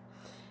lila.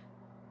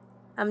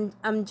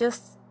 I'm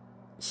just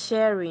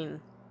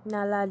sharing.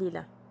 Nala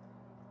lila.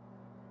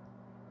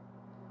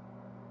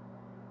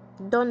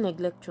 Don't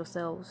neglect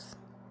yourselves.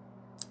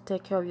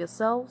 Take care of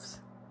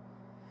yourselves.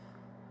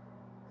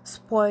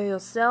 Spoil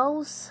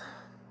yourselves.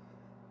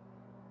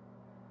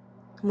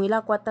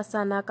 Mwila kwata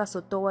sana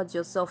kaso towards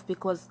yourself,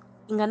 because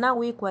ingana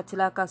we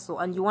kwatila kaso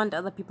and you want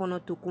other people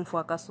not to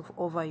kumfu kaso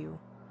over you.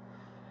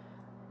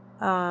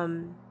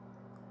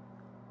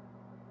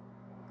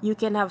 You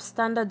can have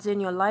standards in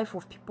your life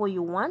of people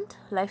you want,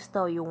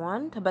 lifestyle you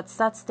want, but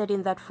start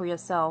studying that for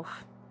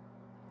yourself.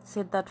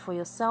 Set that for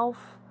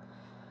yourself.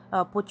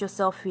 Put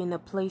yourself in a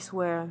place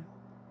where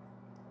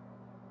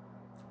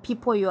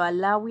people you're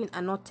allowing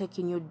are not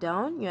taking you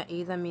down. You're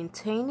either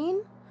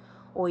maintaining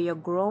or you're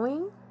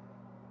growing.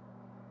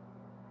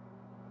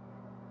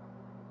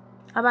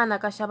 Abana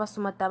kashaba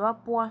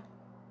sumatabapwa.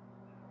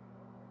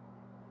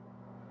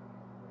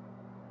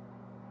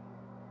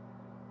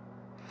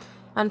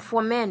 And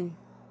for men,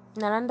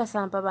 Nalanda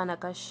Sanpabana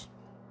Kash.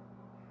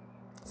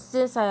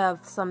 Since I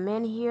have some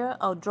men here,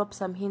 I'll drop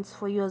some hints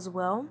for you as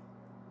well.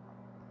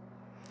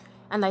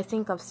 And I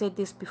think I've said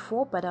this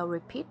before, but I'll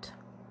repeat,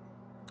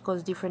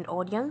 because different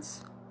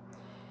audience.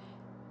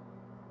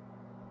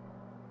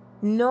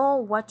 Know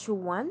what you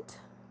want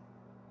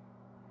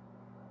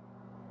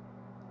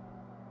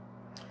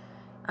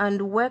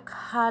and work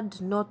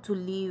hard not to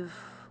live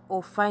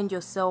or find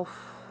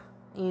yourself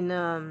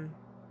in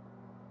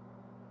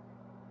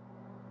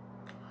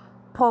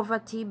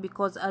poverty,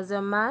 because as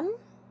a man,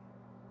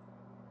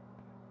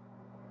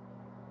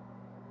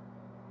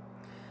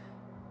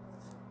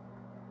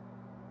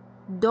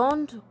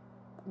 don't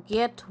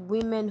get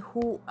women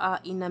who are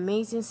in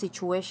amazing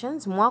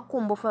situations.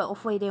 Mwakumbofa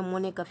offer ile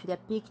moneka fida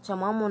picture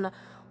mamona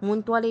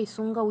muntu wale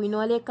isunga wino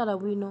wale kala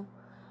wino,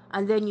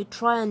 and then you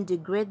try and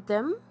degrade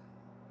them.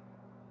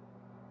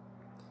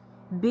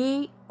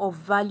 Be of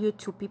value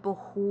to people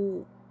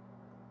who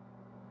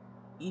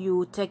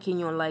you take in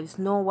your lives.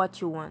 Know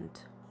what you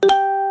want.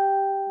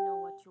 Know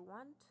what you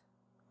want.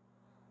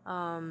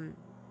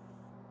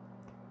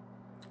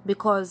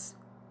 Because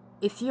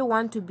if you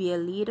want to be a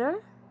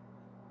leader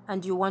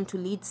and you want to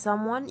lead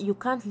someone, you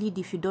can't lead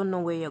if you don't know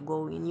where you're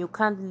going. You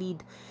can't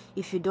lead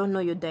if you don't know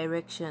your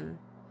direction.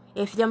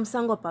 If you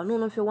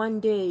no, if you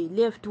one day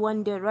left,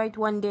 one day right,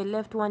 one day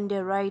left, one day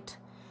right.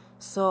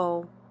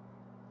 So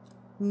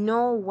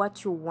know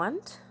what you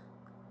want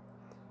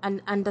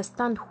and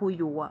understand who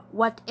you are.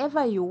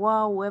 Whatever you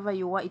are, whoever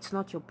you are, it's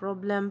not your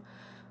problem.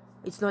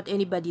 It's not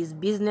anybody's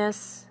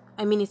business.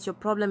 I mean, it's your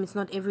problem. It's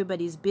not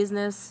everybody's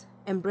business.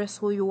 embrace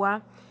who you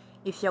are.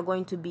 If you're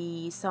going to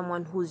be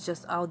someone who's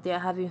just out there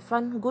having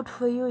fun, good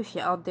for you. If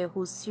you're out there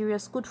who's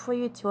serious, good for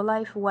you. It's your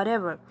life,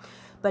 whatever.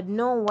 But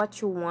know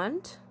what you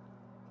want,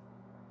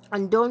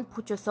 and don't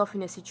put yourself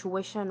in a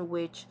situation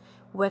which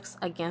works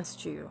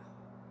against you.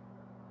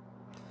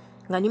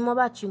 You know,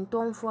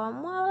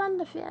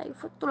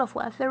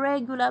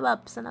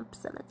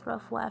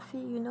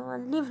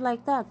 and live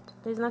like that.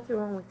 There's nothing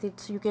wrong with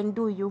it. You can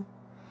do you.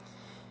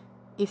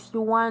 If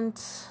you want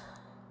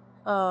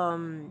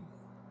to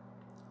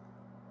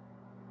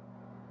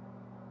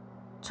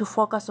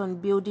focus on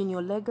building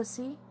your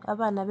legacy,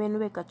 abana benu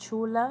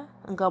bekachula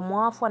nga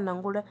mwafu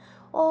anangula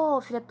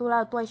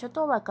filatula twaisha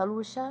to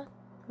bakalusha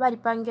bali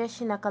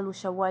pangeshi na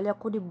kalusha wali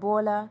kudi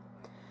bola.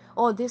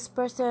 This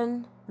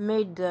person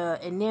made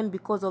a name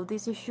because of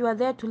this. If you are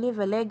there to leave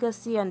a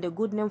legacy and a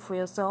good name for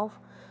yourself,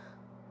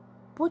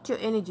 put your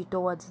energy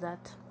towards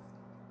that,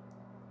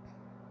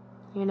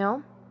 you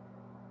know.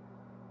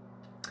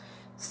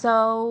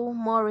 So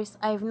Morris,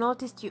 I've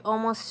noticed you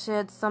almost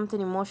shared something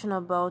emotional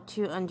about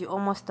you, and you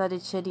almost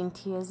started shedding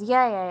tears.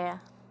 Yeah,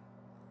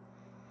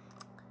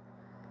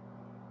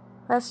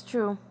 that's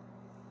true.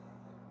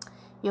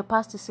 Your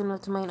past is similar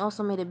to mine.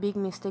 Also made a big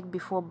mistake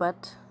before,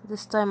 but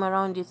this time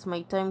around it's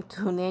my time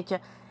to nature.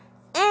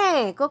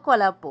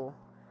 Kokolapo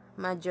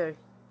Major.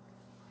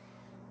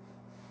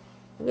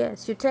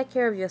 Yes, you take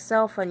care of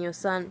yourself and your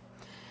son.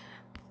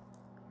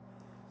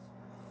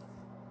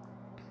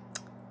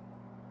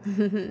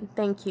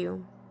 Thank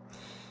you.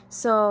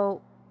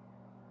 So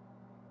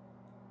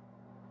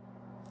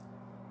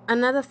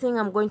another thing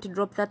I'm going to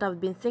drop that I've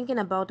been thinking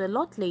about a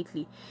lot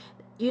lately.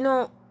 You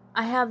know,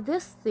 I have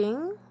this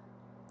thing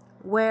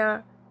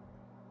where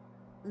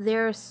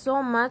there's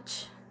so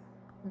much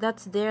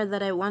that's there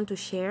that I want to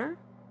share,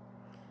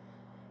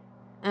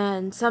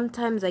 and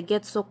sometimes I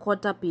get so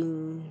caught up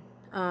in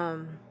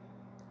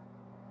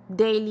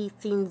daily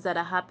things that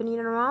are happening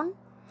around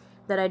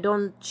that I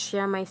don't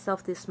share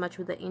myself this much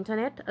with the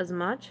internet as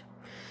much.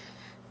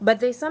 But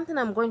there's something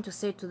I'm going to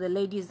say to the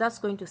ladies that's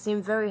going to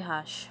seem very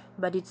harsh,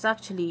 but it's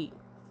actually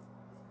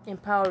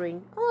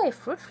empowering. A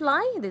fruit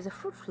fly. There's a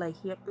fruit fly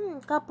here.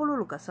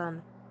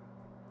 Kapululuka-san.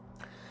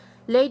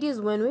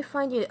 Ladies, when we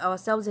find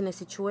ourselves in a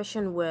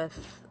situation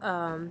with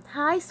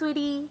hi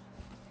sweetie,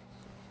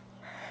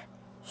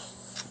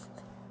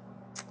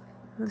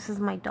 this is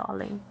my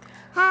darling.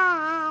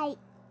 Hi.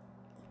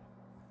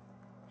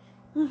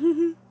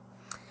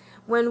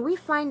 When we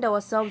find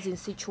ourselves in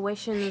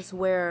situations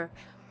where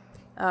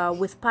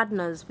with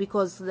partners,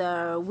 because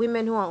the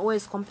women who are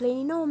always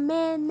complaining,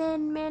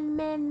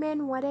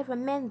 men, whatever,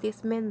 men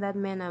this, men that,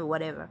 men and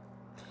whatever,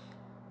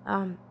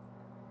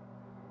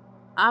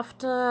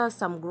 after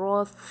some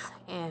growth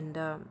and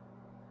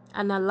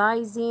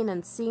analyzing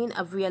and seeing,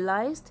 I've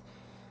realized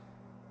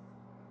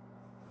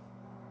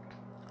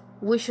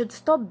we should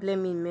stop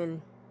blaming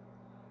men,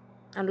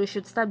 and we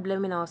should start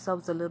blaming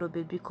ourselves a little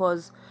bit,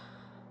 because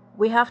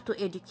we have to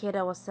educate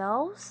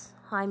ourselves.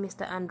 Hi,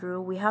 Mr.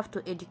 Andrew. We have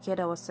to educate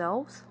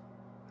ourselves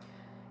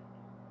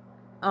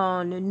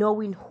on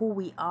knowing who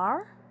we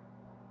are.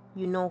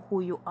 You know who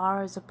you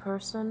are as a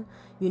person.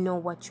 You know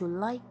what you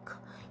like.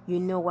 You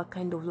know what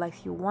kind of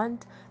life you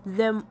want.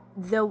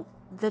 The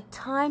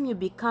time you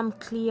become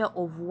clear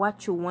of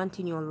what you want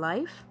in your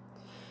life,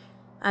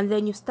 and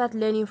then you start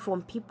learning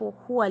from people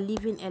who are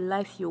living a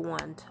life you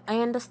want. I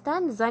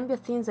understand Zambia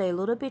things are a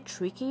little bit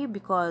tricky,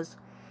 because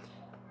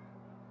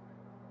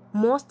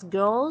most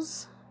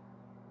girls,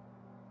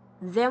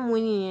 them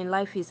winning in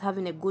life is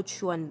having a good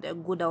shoe and a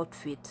good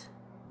outfit.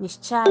 You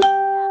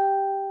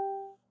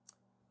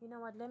know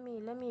what, let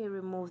me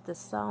remove the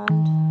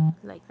sound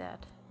like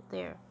that.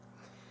 There.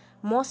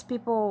 Most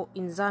people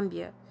in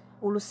Zambia,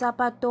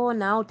 ulusapato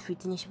na outfit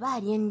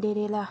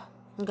nishbarienderela.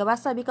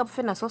 Ngabasa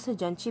bika na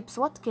sausage and chips.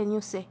 What can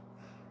you say?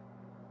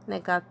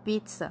 Like a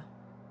pizza.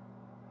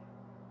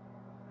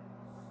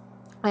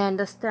 I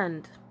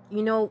understand.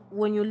 You know,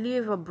 when you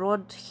live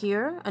abroad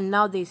here, and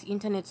now there's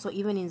internet, so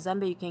even in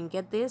Zambia you can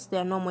get this.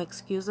 There are no more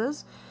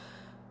excuses.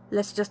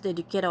 Let's just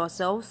educate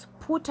ourselves.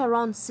 Put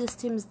around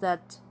systems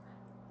that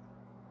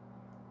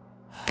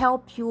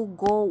help you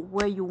go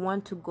where you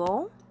want to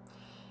go.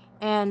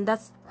 And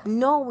that's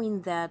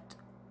knowing that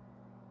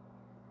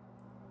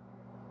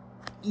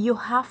you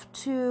have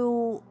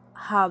to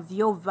have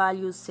your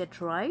values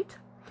set right.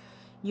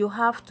 You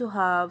have to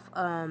have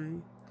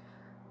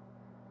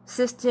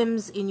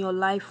systems in your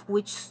life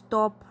which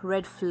stop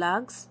red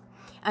flags,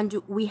 and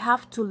we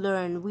have to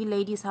learn, we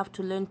ladies have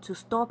to learn to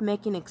stop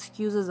making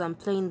excuses and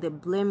playing the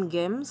blame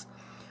games,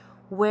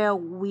 where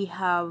we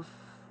have,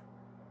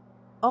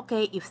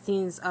 okay, if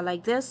things are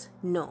like this,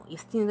 no,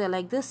 if things are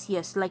like this,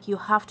 yes. Like, you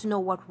have to know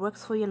what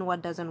works for you and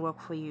what doesn't work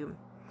for you.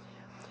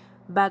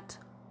 But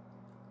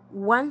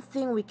one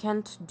thing we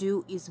can't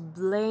do is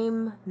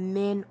blame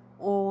men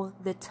all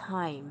the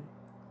time.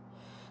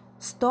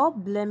 Stop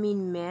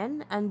blaming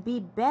men and be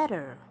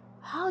better.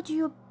 How do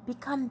you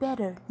become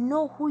better?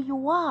 Know who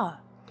you are.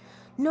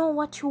 Know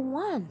what you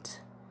want.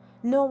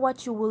 Know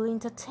what you will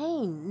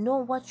entertain. Know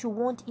what you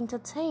won't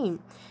entertain.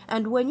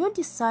 And when you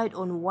decide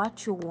on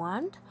what you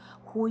want,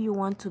 who you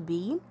want to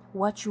be,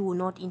 what you will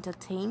not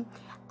entertain,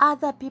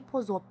 other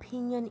people's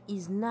opinion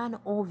is none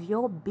of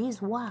your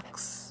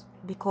beeswax,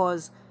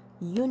 because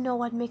you know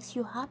what makes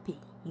you happy.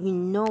 You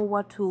know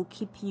what will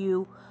keep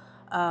you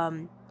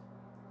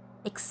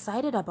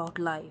excited about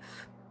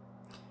life.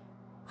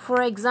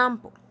 For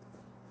example,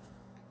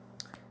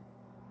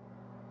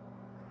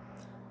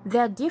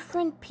 there are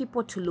different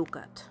people to look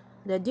at.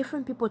 There are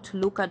different people to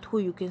look at who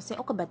you can say,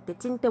 okay, but the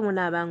tinte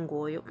muna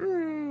bangoyo.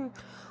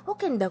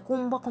 Okay,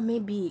 ndakumba ko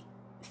maybe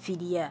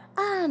filia.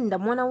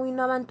 Ndamona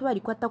wino abantu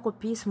balikwata ko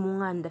peace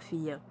munganda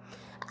filia.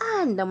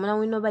 Ndamona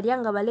wino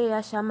balianga bale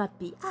ya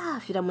shamapi.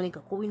 Fira monika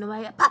ko wino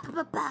baya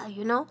pa,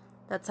 you know?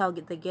 That's how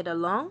they get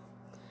along.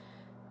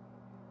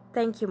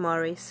 Thank you,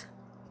 Maurice.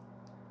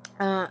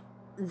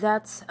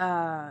 That's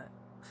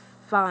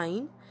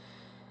fine.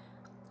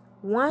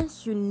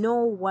 Once you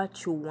know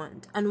what you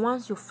want, and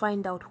once you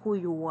find out who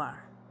you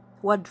are,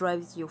 what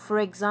drives you. For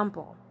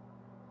example,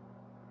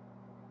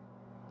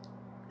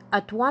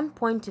 at one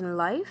point in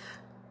life,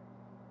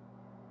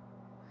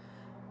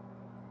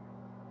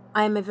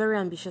 I am a very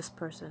ambitious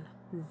person.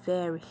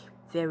 Very,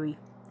 very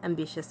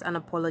ambitious,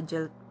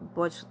 unapologetic.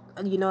 But,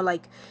 you know,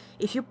 like,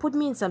 if you put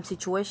me in some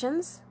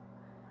situations,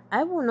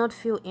 I will not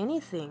feel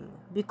anything,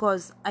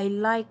 because I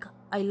like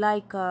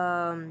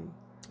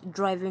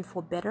driving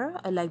for better.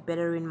 I like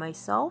bettering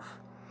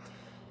myself.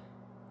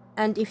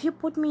 And if you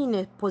put me in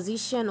a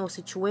position or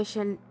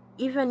situation,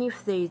 even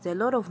if there is a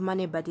lot of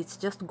money but it's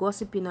just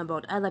gossiping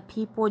about other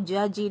people,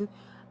 judging,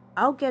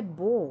 I'll get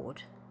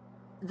bored.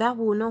 That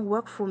will not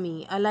work for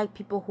me. I like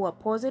people who are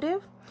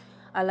positive.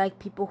 I like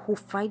people who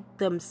fight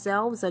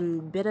themselves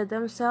and better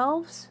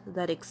themselves.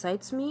 That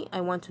excites me.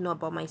 I want to know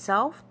about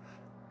myself.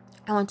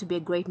 I want to be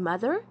a great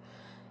mother.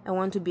 I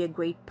want to be a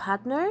great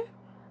partner.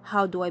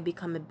 How do I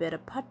become a better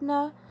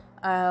partner?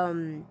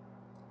 And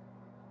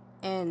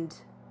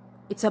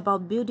it's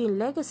about building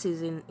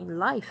legacies in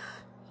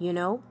life, you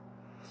know.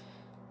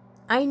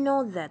 I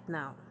know that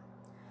now.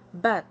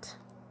 But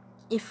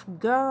if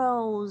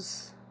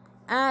girls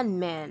and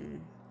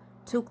men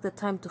took the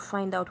time to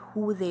find out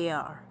who they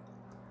are,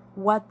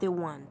 what they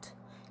want,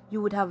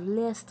 you would have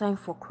less time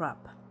for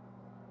crap.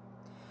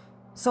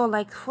 So,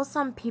 like, for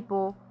some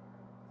people,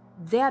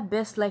 their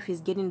best life is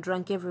getting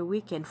drunk every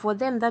weekend. For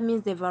them, that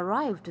means they've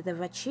arrived,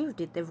 they've achieved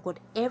it, they've got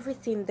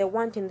everything they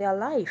want in their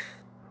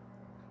life.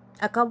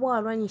 And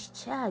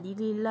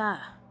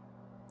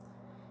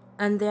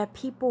there are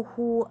people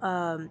who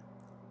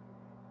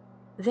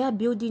they're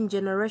building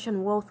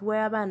generation wealth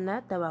wherever, and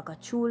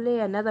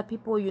other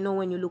people, you know,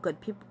 when you look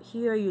at people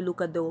here, you look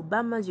at the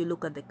Obamas, you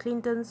look at the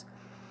Clintons,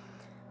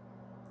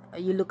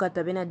 you look at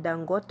Abena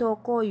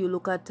Dangotoko, you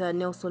look at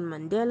Nelson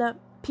Mandela,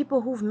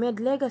 people who've made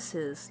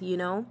legacies, you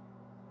know.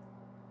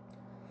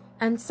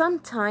 And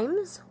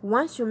sometimes,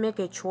 once you make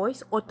a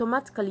choice,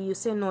 automatically you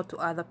say no to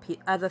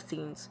other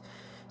things.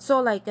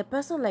 So, like a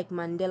person like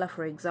Mandela,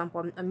 for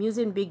example, I'm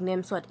using big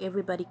names so that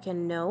everybody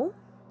can know.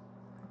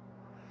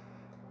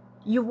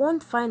 You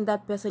won't find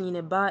that person in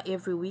a bar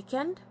every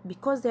weekend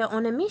because they're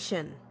on a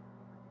mission.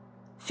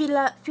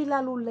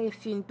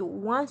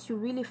 Once you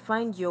really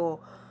find your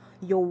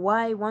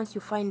why, once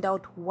you find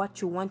out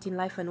what you want in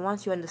life, and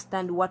once you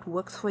understand what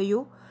works for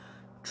you,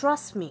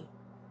 trust me,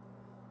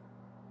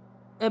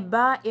 a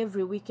bar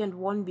every weekend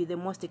won't be the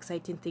most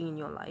exciting thing in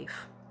your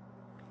life.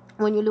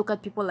 When you look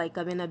at people like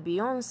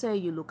Beyonce,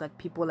 you look at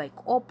people like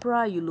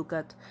Oprah, you look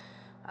at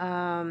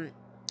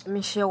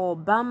Michelle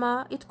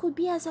Obama, it could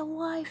be as a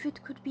wife,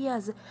 it could be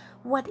as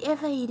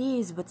whatever it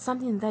is, but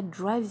something that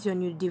drives you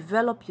and you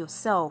develop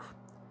yourself.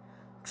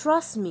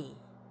 Trust me,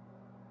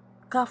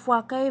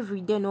 kafwaka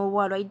every day, no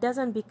water, it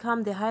doesn't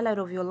become the highlight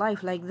of your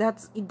life. Like,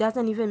 it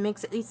doesn't even make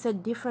sense. It's a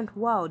different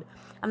world.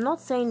 I'm not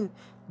saying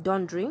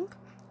don't drink,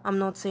 I'm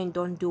not saying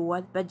don't do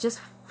what, but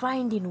just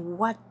finding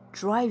what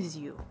drives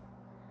you.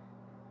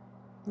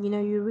 You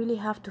know, you really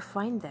have to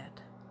find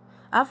that.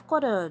 I've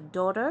got a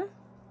daughter,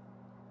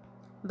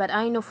 but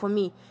I know for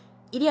me,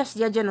 it is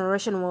your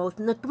generation wealth.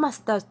 Not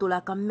masters to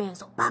like a man.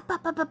 So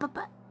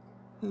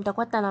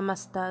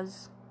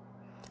masters.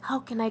 How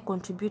can I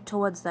contribute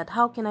towards that?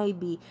 How can I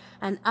be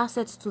an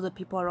asset to the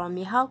people around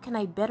me? How can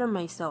I better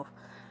myself?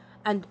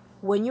 And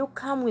when you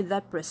come with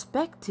that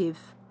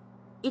perspective,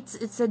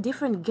 it's a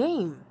different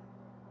game.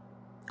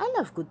 I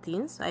love good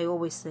things. I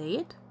always say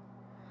it.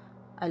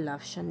 I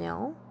love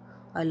Chanel.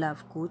 I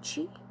love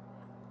Gucci.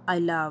 I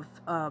love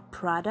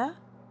Prada.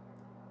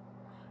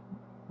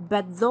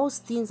 But those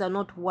things are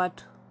not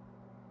what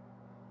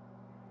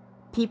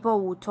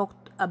people will talk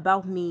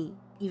about me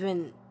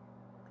even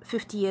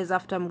 50 years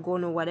after I'm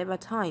gone or whatever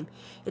time.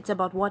 It's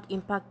about what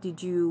impact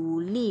did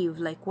you leave,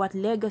 like what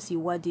legacy,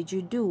 what did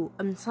you do.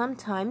 And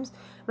sometimes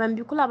when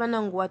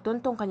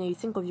you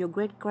think of your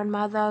great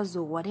grandmothers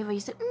or whatever,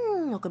 you say,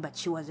 okay, but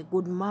she was a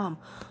good mom.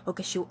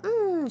 Okay,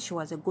 she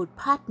was a good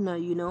partner,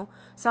 you know.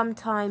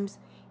 Sometimes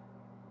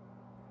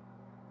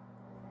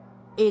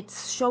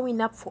it's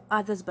showing up for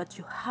others, but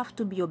you have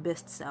to be your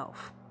best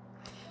self.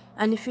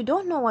 And if you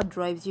don't know what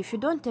drives you, if you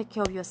don't take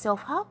care of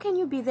yourself, how can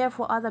you be there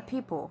for other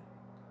people?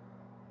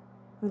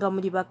 Nga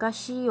muli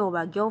bakashi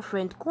oba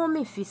girlfriend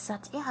kumi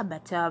fisat ya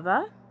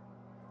bataba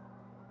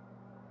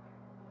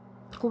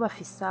kuba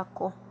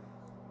fisako.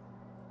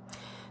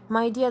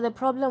 My dear, the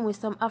problem with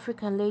some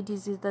African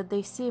ladies is that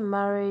they see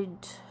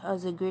marriage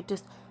as the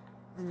greatest.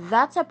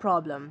 That's a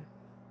problem.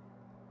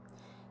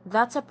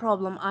 That's a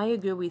problem. I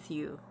agree with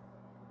you.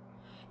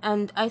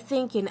 And I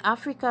think in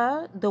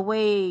Africa, the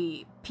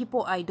way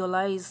people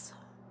idolize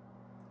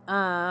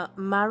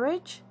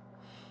marriage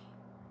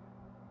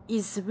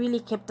is really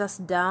kept us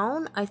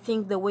down. I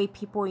think the way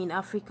people in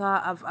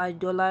Africa have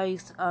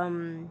idolized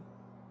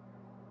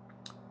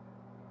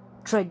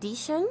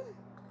tradition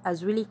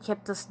has really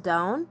kept us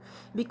down,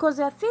 because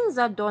there are things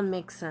that don't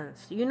make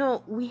sense. You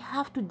know, we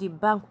have to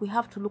debunk, we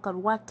have to look at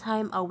what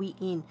time are we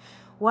in,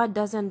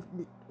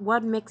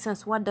 what makes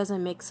sense, what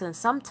doesn't make sense.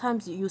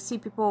 Sometimes you see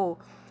people,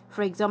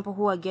 for example,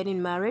 who are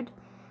getting married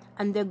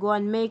and they go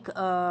and make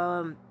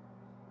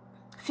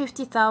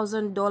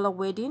 $50,000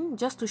 wedding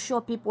just to show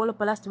people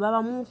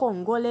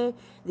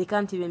they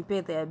can't even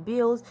pay their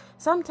bills.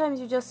 Sometimes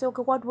you just say,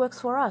 okay, what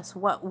works for us?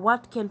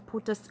 What can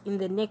put us in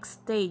the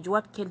next stage?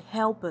 What can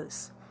help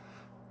us?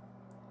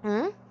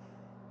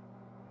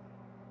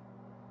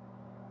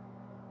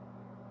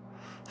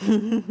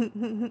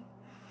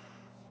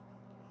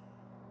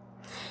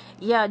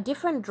 Yeah,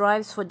 different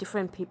drives for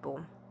different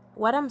people.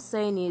 What I'm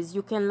saying is,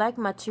 you can like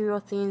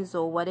material things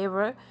or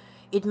whatever.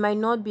 It might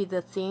not be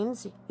the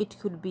things. It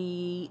could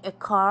be a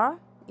car.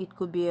 It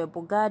could be a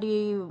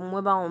Bugatti,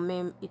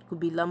 it could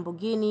be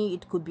Lamborghini.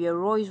 It could be a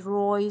Rolls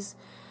Royce.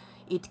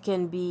 It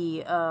can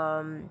be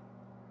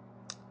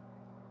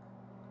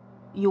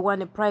you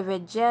want a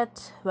private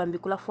jet,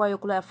 first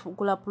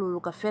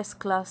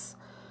class.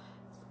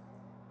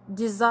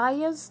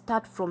 Desires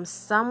start from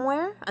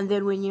somewhere, and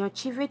then when you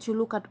achieve it, you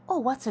look at, oh,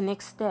 what's the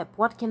next step?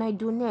 What can I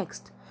do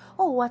next?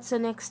 Oh, what's the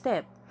next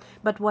step?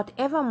 But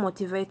whatever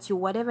motivates you,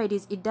 whatever it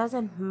is, it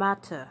doesn't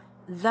matter.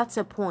 That's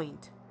a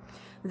point.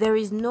 There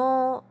is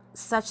no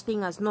such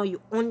thing as, no,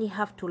 you only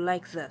have to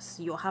like this.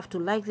 You have to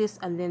like this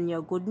and then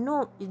you're good.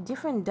 No,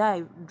 different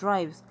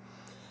drives.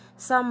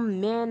 Some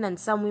men and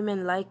some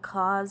women like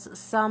cars,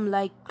 some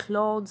like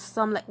clothes,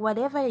 some like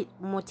whatever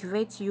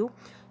motivates you,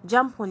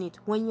 jump on it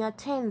when you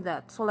attain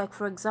that. So like,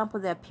 for example,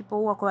 there are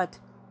people who are quite,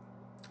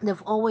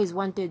 they've always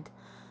wanted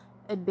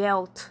a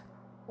belt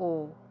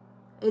or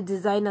a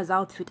designer's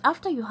outfit.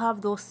 After you have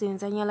those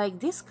things and you're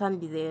like, this can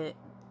be it.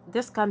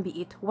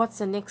 What's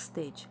the next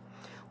stage?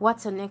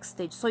 What's the next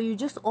stage? So you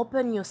just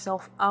open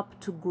yourself up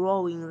to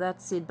growing.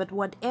 That's it. But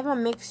whatever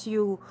makes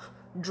you,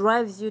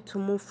 drives you to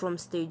move from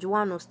stage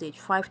 1 or stage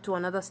 5 to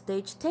another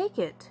stage, take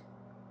it.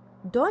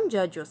 Don't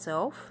judge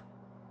yourself.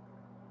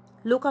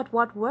 Look at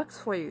what works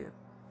for you.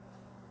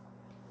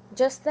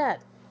 Just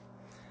that.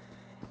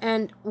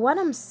 And what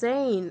I'm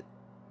saying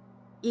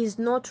is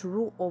not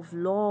rule of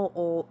law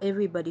or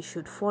everybody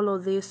should follow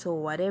this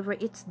or whatever.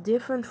 It's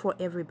different for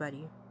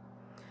everybody.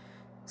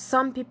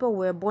 Some people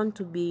were born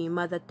to be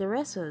Mother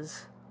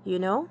Teresa's, you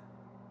know.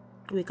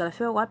 We can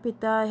feel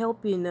wapita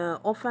helping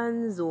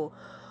orphans or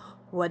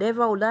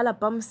whatever, ulala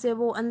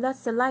pamsebo, and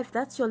that's the life,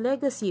 that's your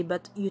legacy.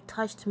 But you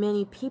touched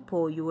many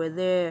people, you were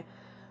there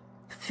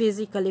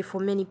physically for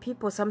many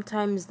people.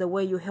 Sometimes the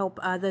way you help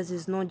others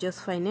is not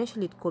just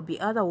financially, it could be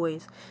other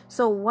ways.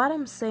 So what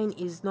I'm saying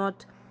is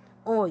not,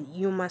 oh,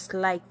 you must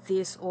like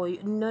this, or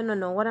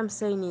no. What I'm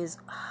saying is,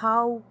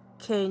 how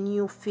can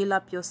you fill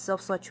up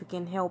yourself so that you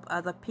can help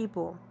other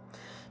people?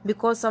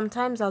 Because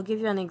sometimes, I'll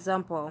give you an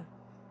example.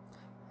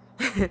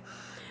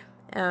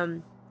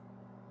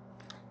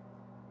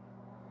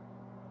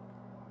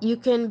 You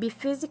can be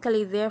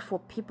physically there for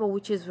people,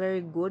 which is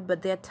very good,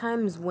 but there are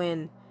times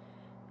when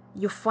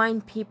you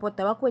find people,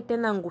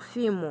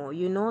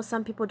 you know,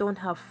 some people don't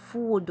have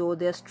food or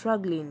they're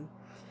struggling,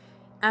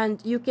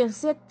 and you can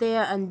sit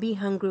there and be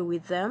hungry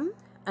with them,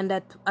 and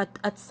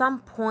at some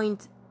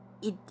point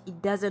it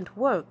doesn't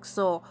work.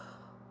 So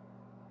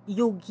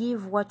you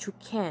give what you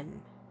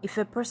can. If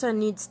a person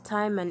needs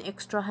time and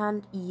extra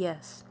hand,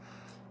 yes.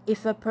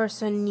 If a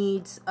person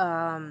needs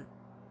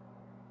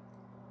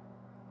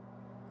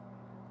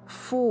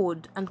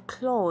food and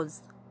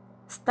clothes,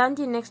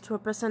 standing next to a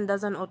person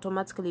doesn't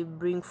automatically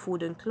bring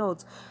food and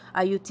clothes.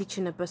 Are you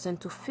teaching a person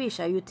to fish?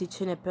 Are you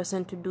teaching a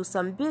person to do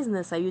some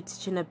business? Are you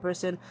teaching a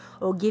person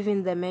or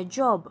giving them a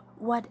job?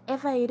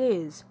 Whatever it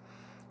is.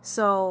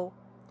 So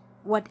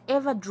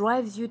whatever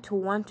drives you to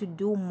want to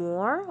do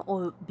more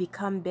or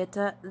become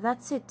better,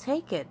 that's it.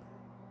 Take it.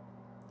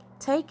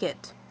 Take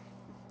it.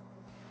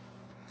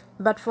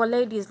 But for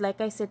ladies,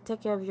 like I said,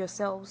 take care of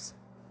yourselves.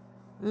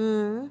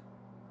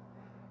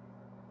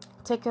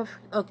 Take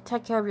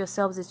care of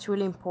yourselves. It's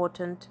really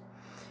important.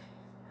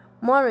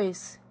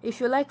 Maurice, if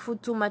you like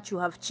food too much, you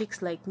have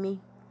chicks like me.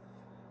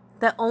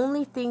 The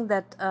only thing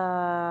that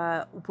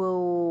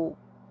will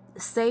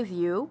save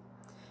you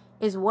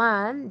is,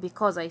 one,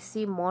 because I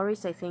see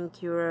Maurice, I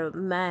think you're a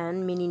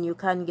man, meaning you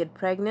can't get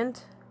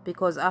pregnant,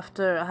 because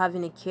after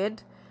having a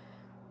kid,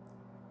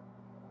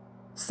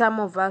 some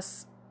of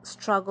us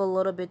struggle a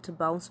little bit to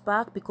bounce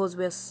back because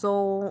we're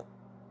so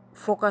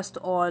focused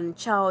on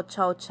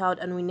child,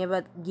 and we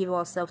never give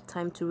ourselves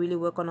time to really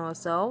work on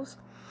ourselves.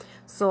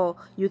 So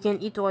you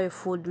can eat all your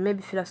food,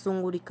 maybe fila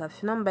sungulika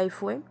finamba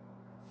ifwe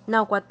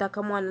now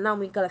kwataka mwana now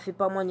mwikala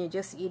fipa mwana, you're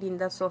just eating.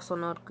 That's also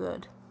not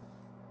good.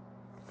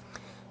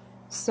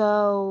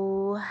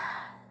 So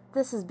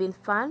this has been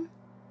fun.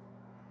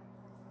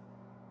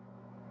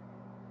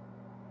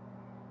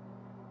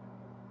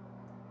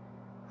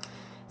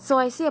 So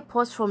I see a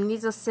post from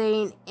Lisa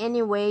saying,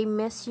 anyway,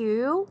 miss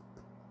you,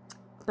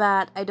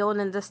 but I don't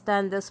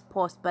understand this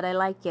post, but I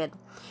like it.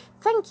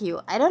 Thank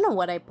you. I don't know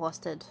what I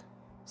posted.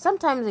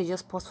 Sometimes I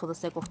just post for the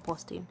sake of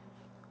posting.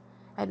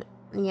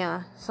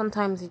 Yeah,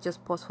 sometimes I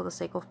just post for the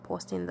sake of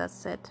posting.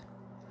 That's it.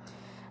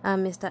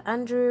 Mr.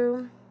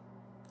 Andrew,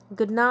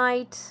 good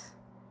night.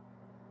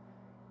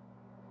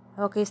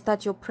 Okay,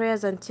 start your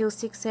prayers until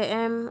 6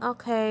 a.m.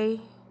 Okay.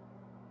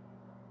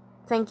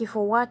 Thank you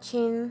for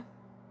watching.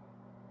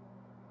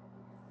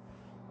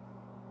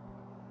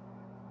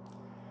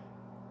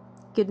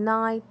 Good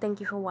night. Thank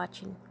you for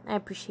watching. I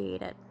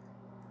appreciate it.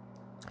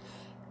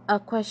 A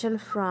question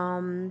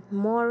from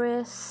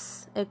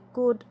Morris. A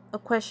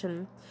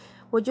question.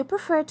 Would you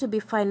prefer to be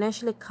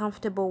financially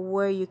comfortable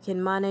where you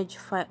can manage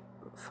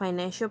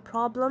financial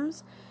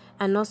problems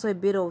and also a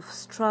bit of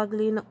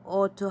struggling,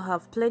 or to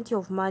have plenty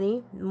of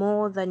money,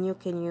 more than you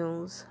can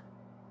use?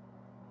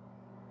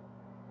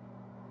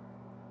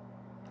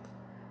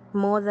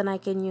 More than I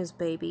can use,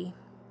 baby.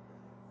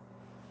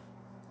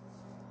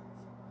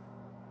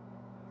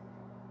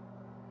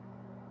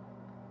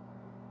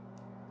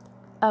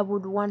 I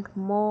would want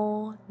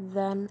more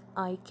than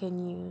I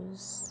can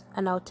use,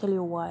 and I'll tell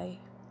you why.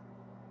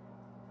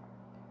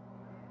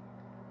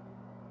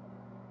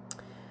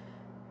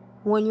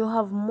 When you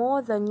have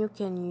more than you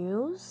can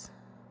use,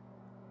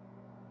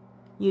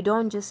 you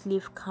don't just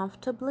live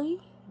comfortably,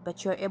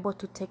 but you're able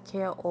to take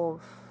care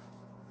of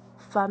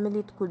family.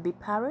 It could be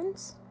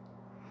parents.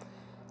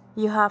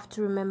 You have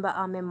to remember,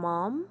 I'm a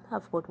mom.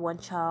 I've got one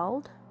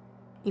child.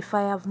 If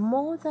I have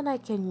more than I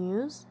can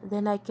use,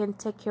 then I can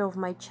take care of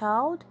my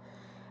child,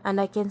 and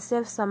I can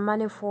save some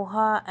money for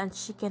her, and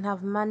she can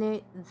have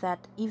money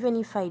that even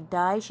if I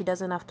die, she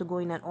doesn't have to go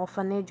in an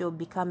orphanage or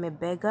become a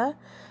beggar.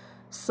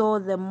 So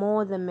the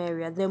more the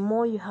merrier. The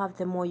more you have,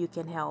 the more you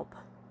can help.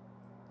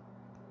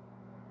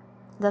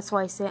 That's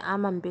why I say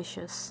I'm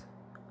ambitious.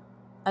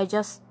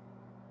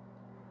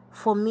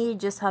 For me,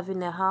 just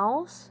having a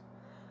house,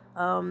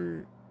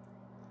 paying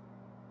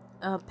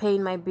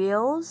my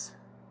bills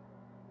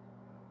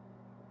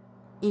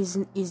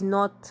is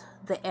not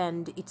the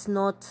end. It's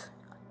not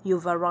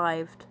you've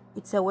arrived.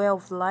 It's a way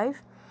of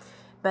life.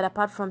 But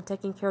apart from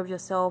taking care of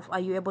yourself, are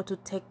you able to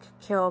take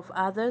care of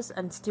others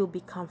and still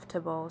be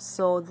comfortable?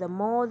 So the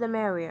more the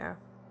merrier.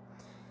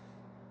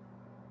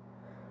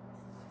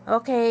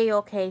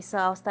 Okay, so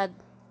I'll start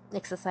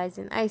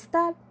exercising. I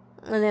start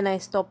and then I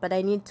stop, but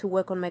I need to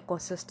work on my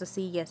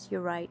consistency. Yes,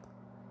 you're right.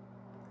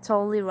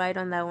 Totally right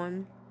on that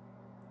one.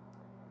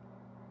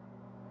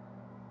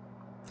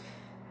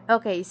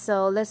 Okay,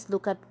 so let's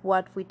look at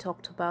what we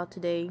talked about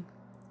today.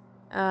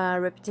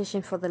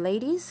 Repetition for the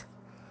ladies.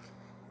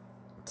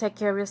 Take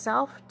care of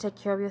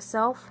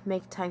yourself,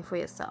 make time for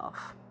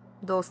yourself.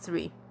 Those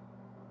three.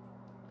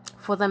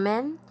 For the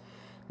men,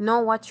 know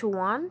what you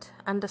want,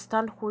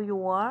 understand who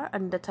you are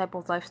and the type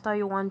of lifestyle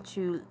you want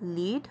to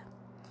lead,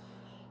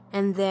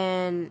 and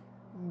then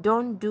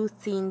don't do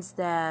things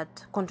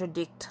that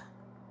contradict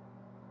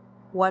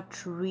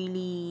what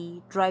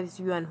really drives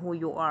you and who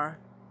you are.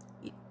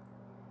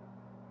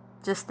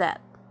 Just that.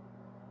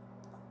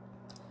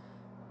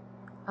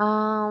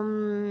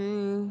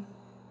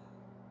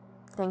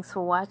 Thanks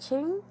for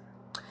watching.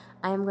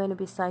 I am going to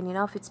be signing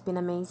off. It's been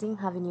amazing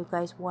having you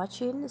guys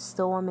watching.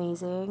 So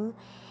amazing.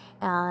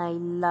 I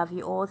love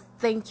you all.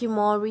 Thank you,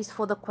 Maurice,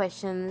 for the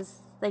questions.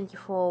 Thank you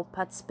for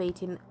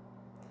participating.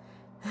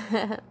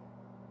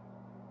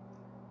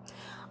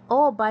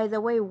 Oh, by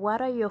the way,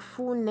 what are your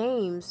full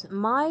names?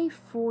 My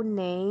full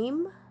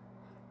name.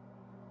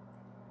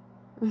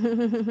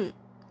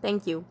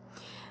 Thank you.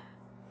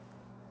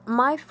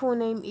 My full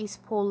name is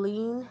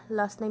Pauline,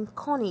 last name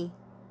Connie.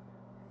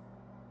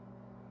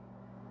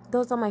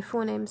 Those are my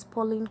full names,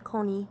 Pauline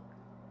Connie.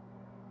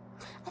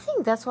 I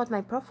think that's what my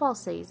profile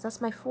says.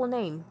 That's my full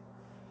name.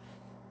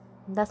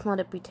 That's not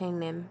a pretend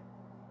name.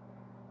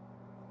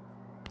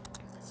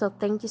 So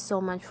thank you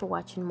so much for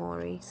watching,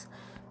 Maurice.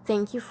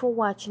 Thank you for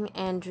watching,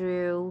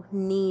 Andrew,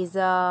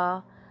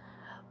 Nisa,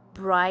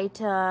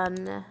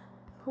 Brighton.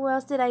 Who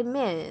else did I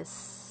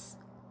miss?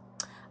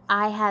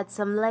 I had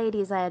some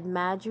ladies. I had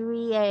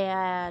Marjorie. I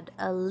had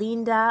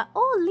Linda.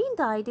 Oh,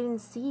 Linda, I didn't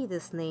see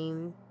this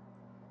name.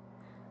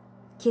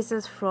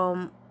 Kisses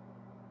from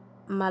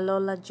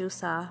Malola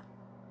Jusa.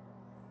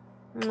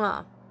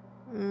 Mwah.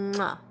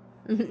 Mwah.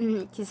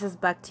 Kisses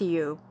back to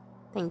you.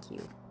 Thank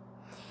you.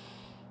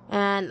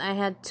 And I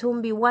had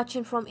Tumbi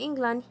watching from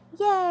England.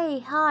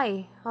 Yay!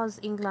 Hi. How's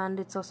England?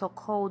 It's also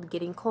cold.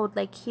 Getting cold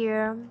like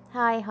here.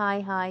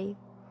 Hi.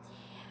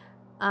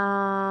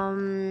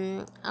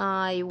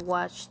 I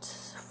watched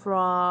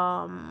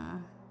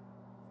from.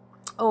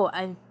 Oh,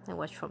 I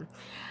watched from.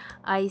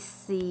 I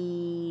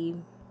see.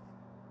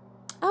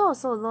 Oh,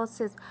 so Lord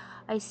says,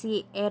 I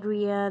see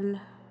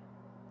Adrian.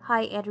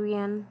 Hi,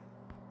 Adrian.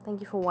 Thank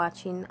you for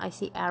watching. I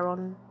see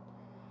Aaron.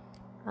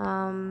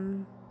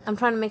 I'm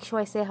trying to make sure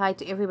I say hi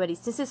to everybody.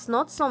 Since it's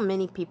not so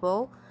many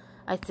people,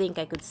 I think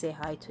I could say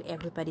hi to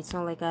everybody. It's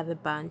not like I have a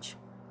bunch.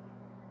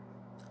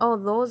 Oh,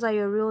 those are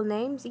your real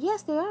names?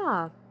 Yes, they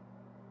are.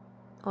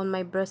 On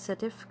my birth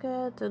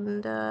certificate,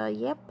 and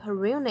yep, a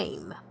real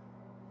name.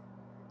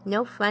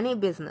 No funny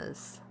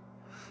business.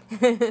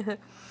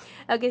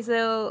 Okay,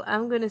 so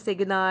I'm gonna say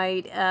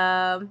goodnight.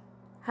 Have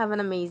an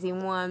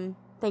amazing one.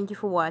 Thank you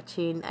for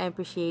watching. I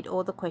appreciate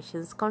all the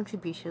questions,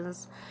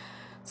 contributions.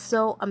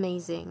 So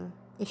amazing.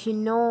 If you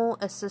know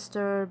a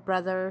sister,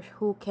 brother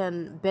who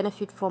can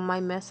benefit from my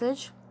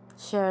message,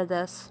 share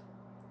this.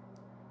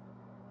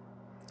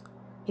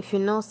 If you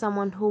know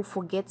someone who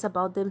forgets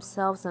about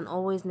themselves and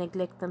always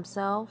neglect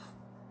themselves,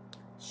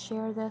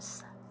 share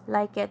this.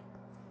 Like it.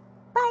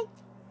 Bye.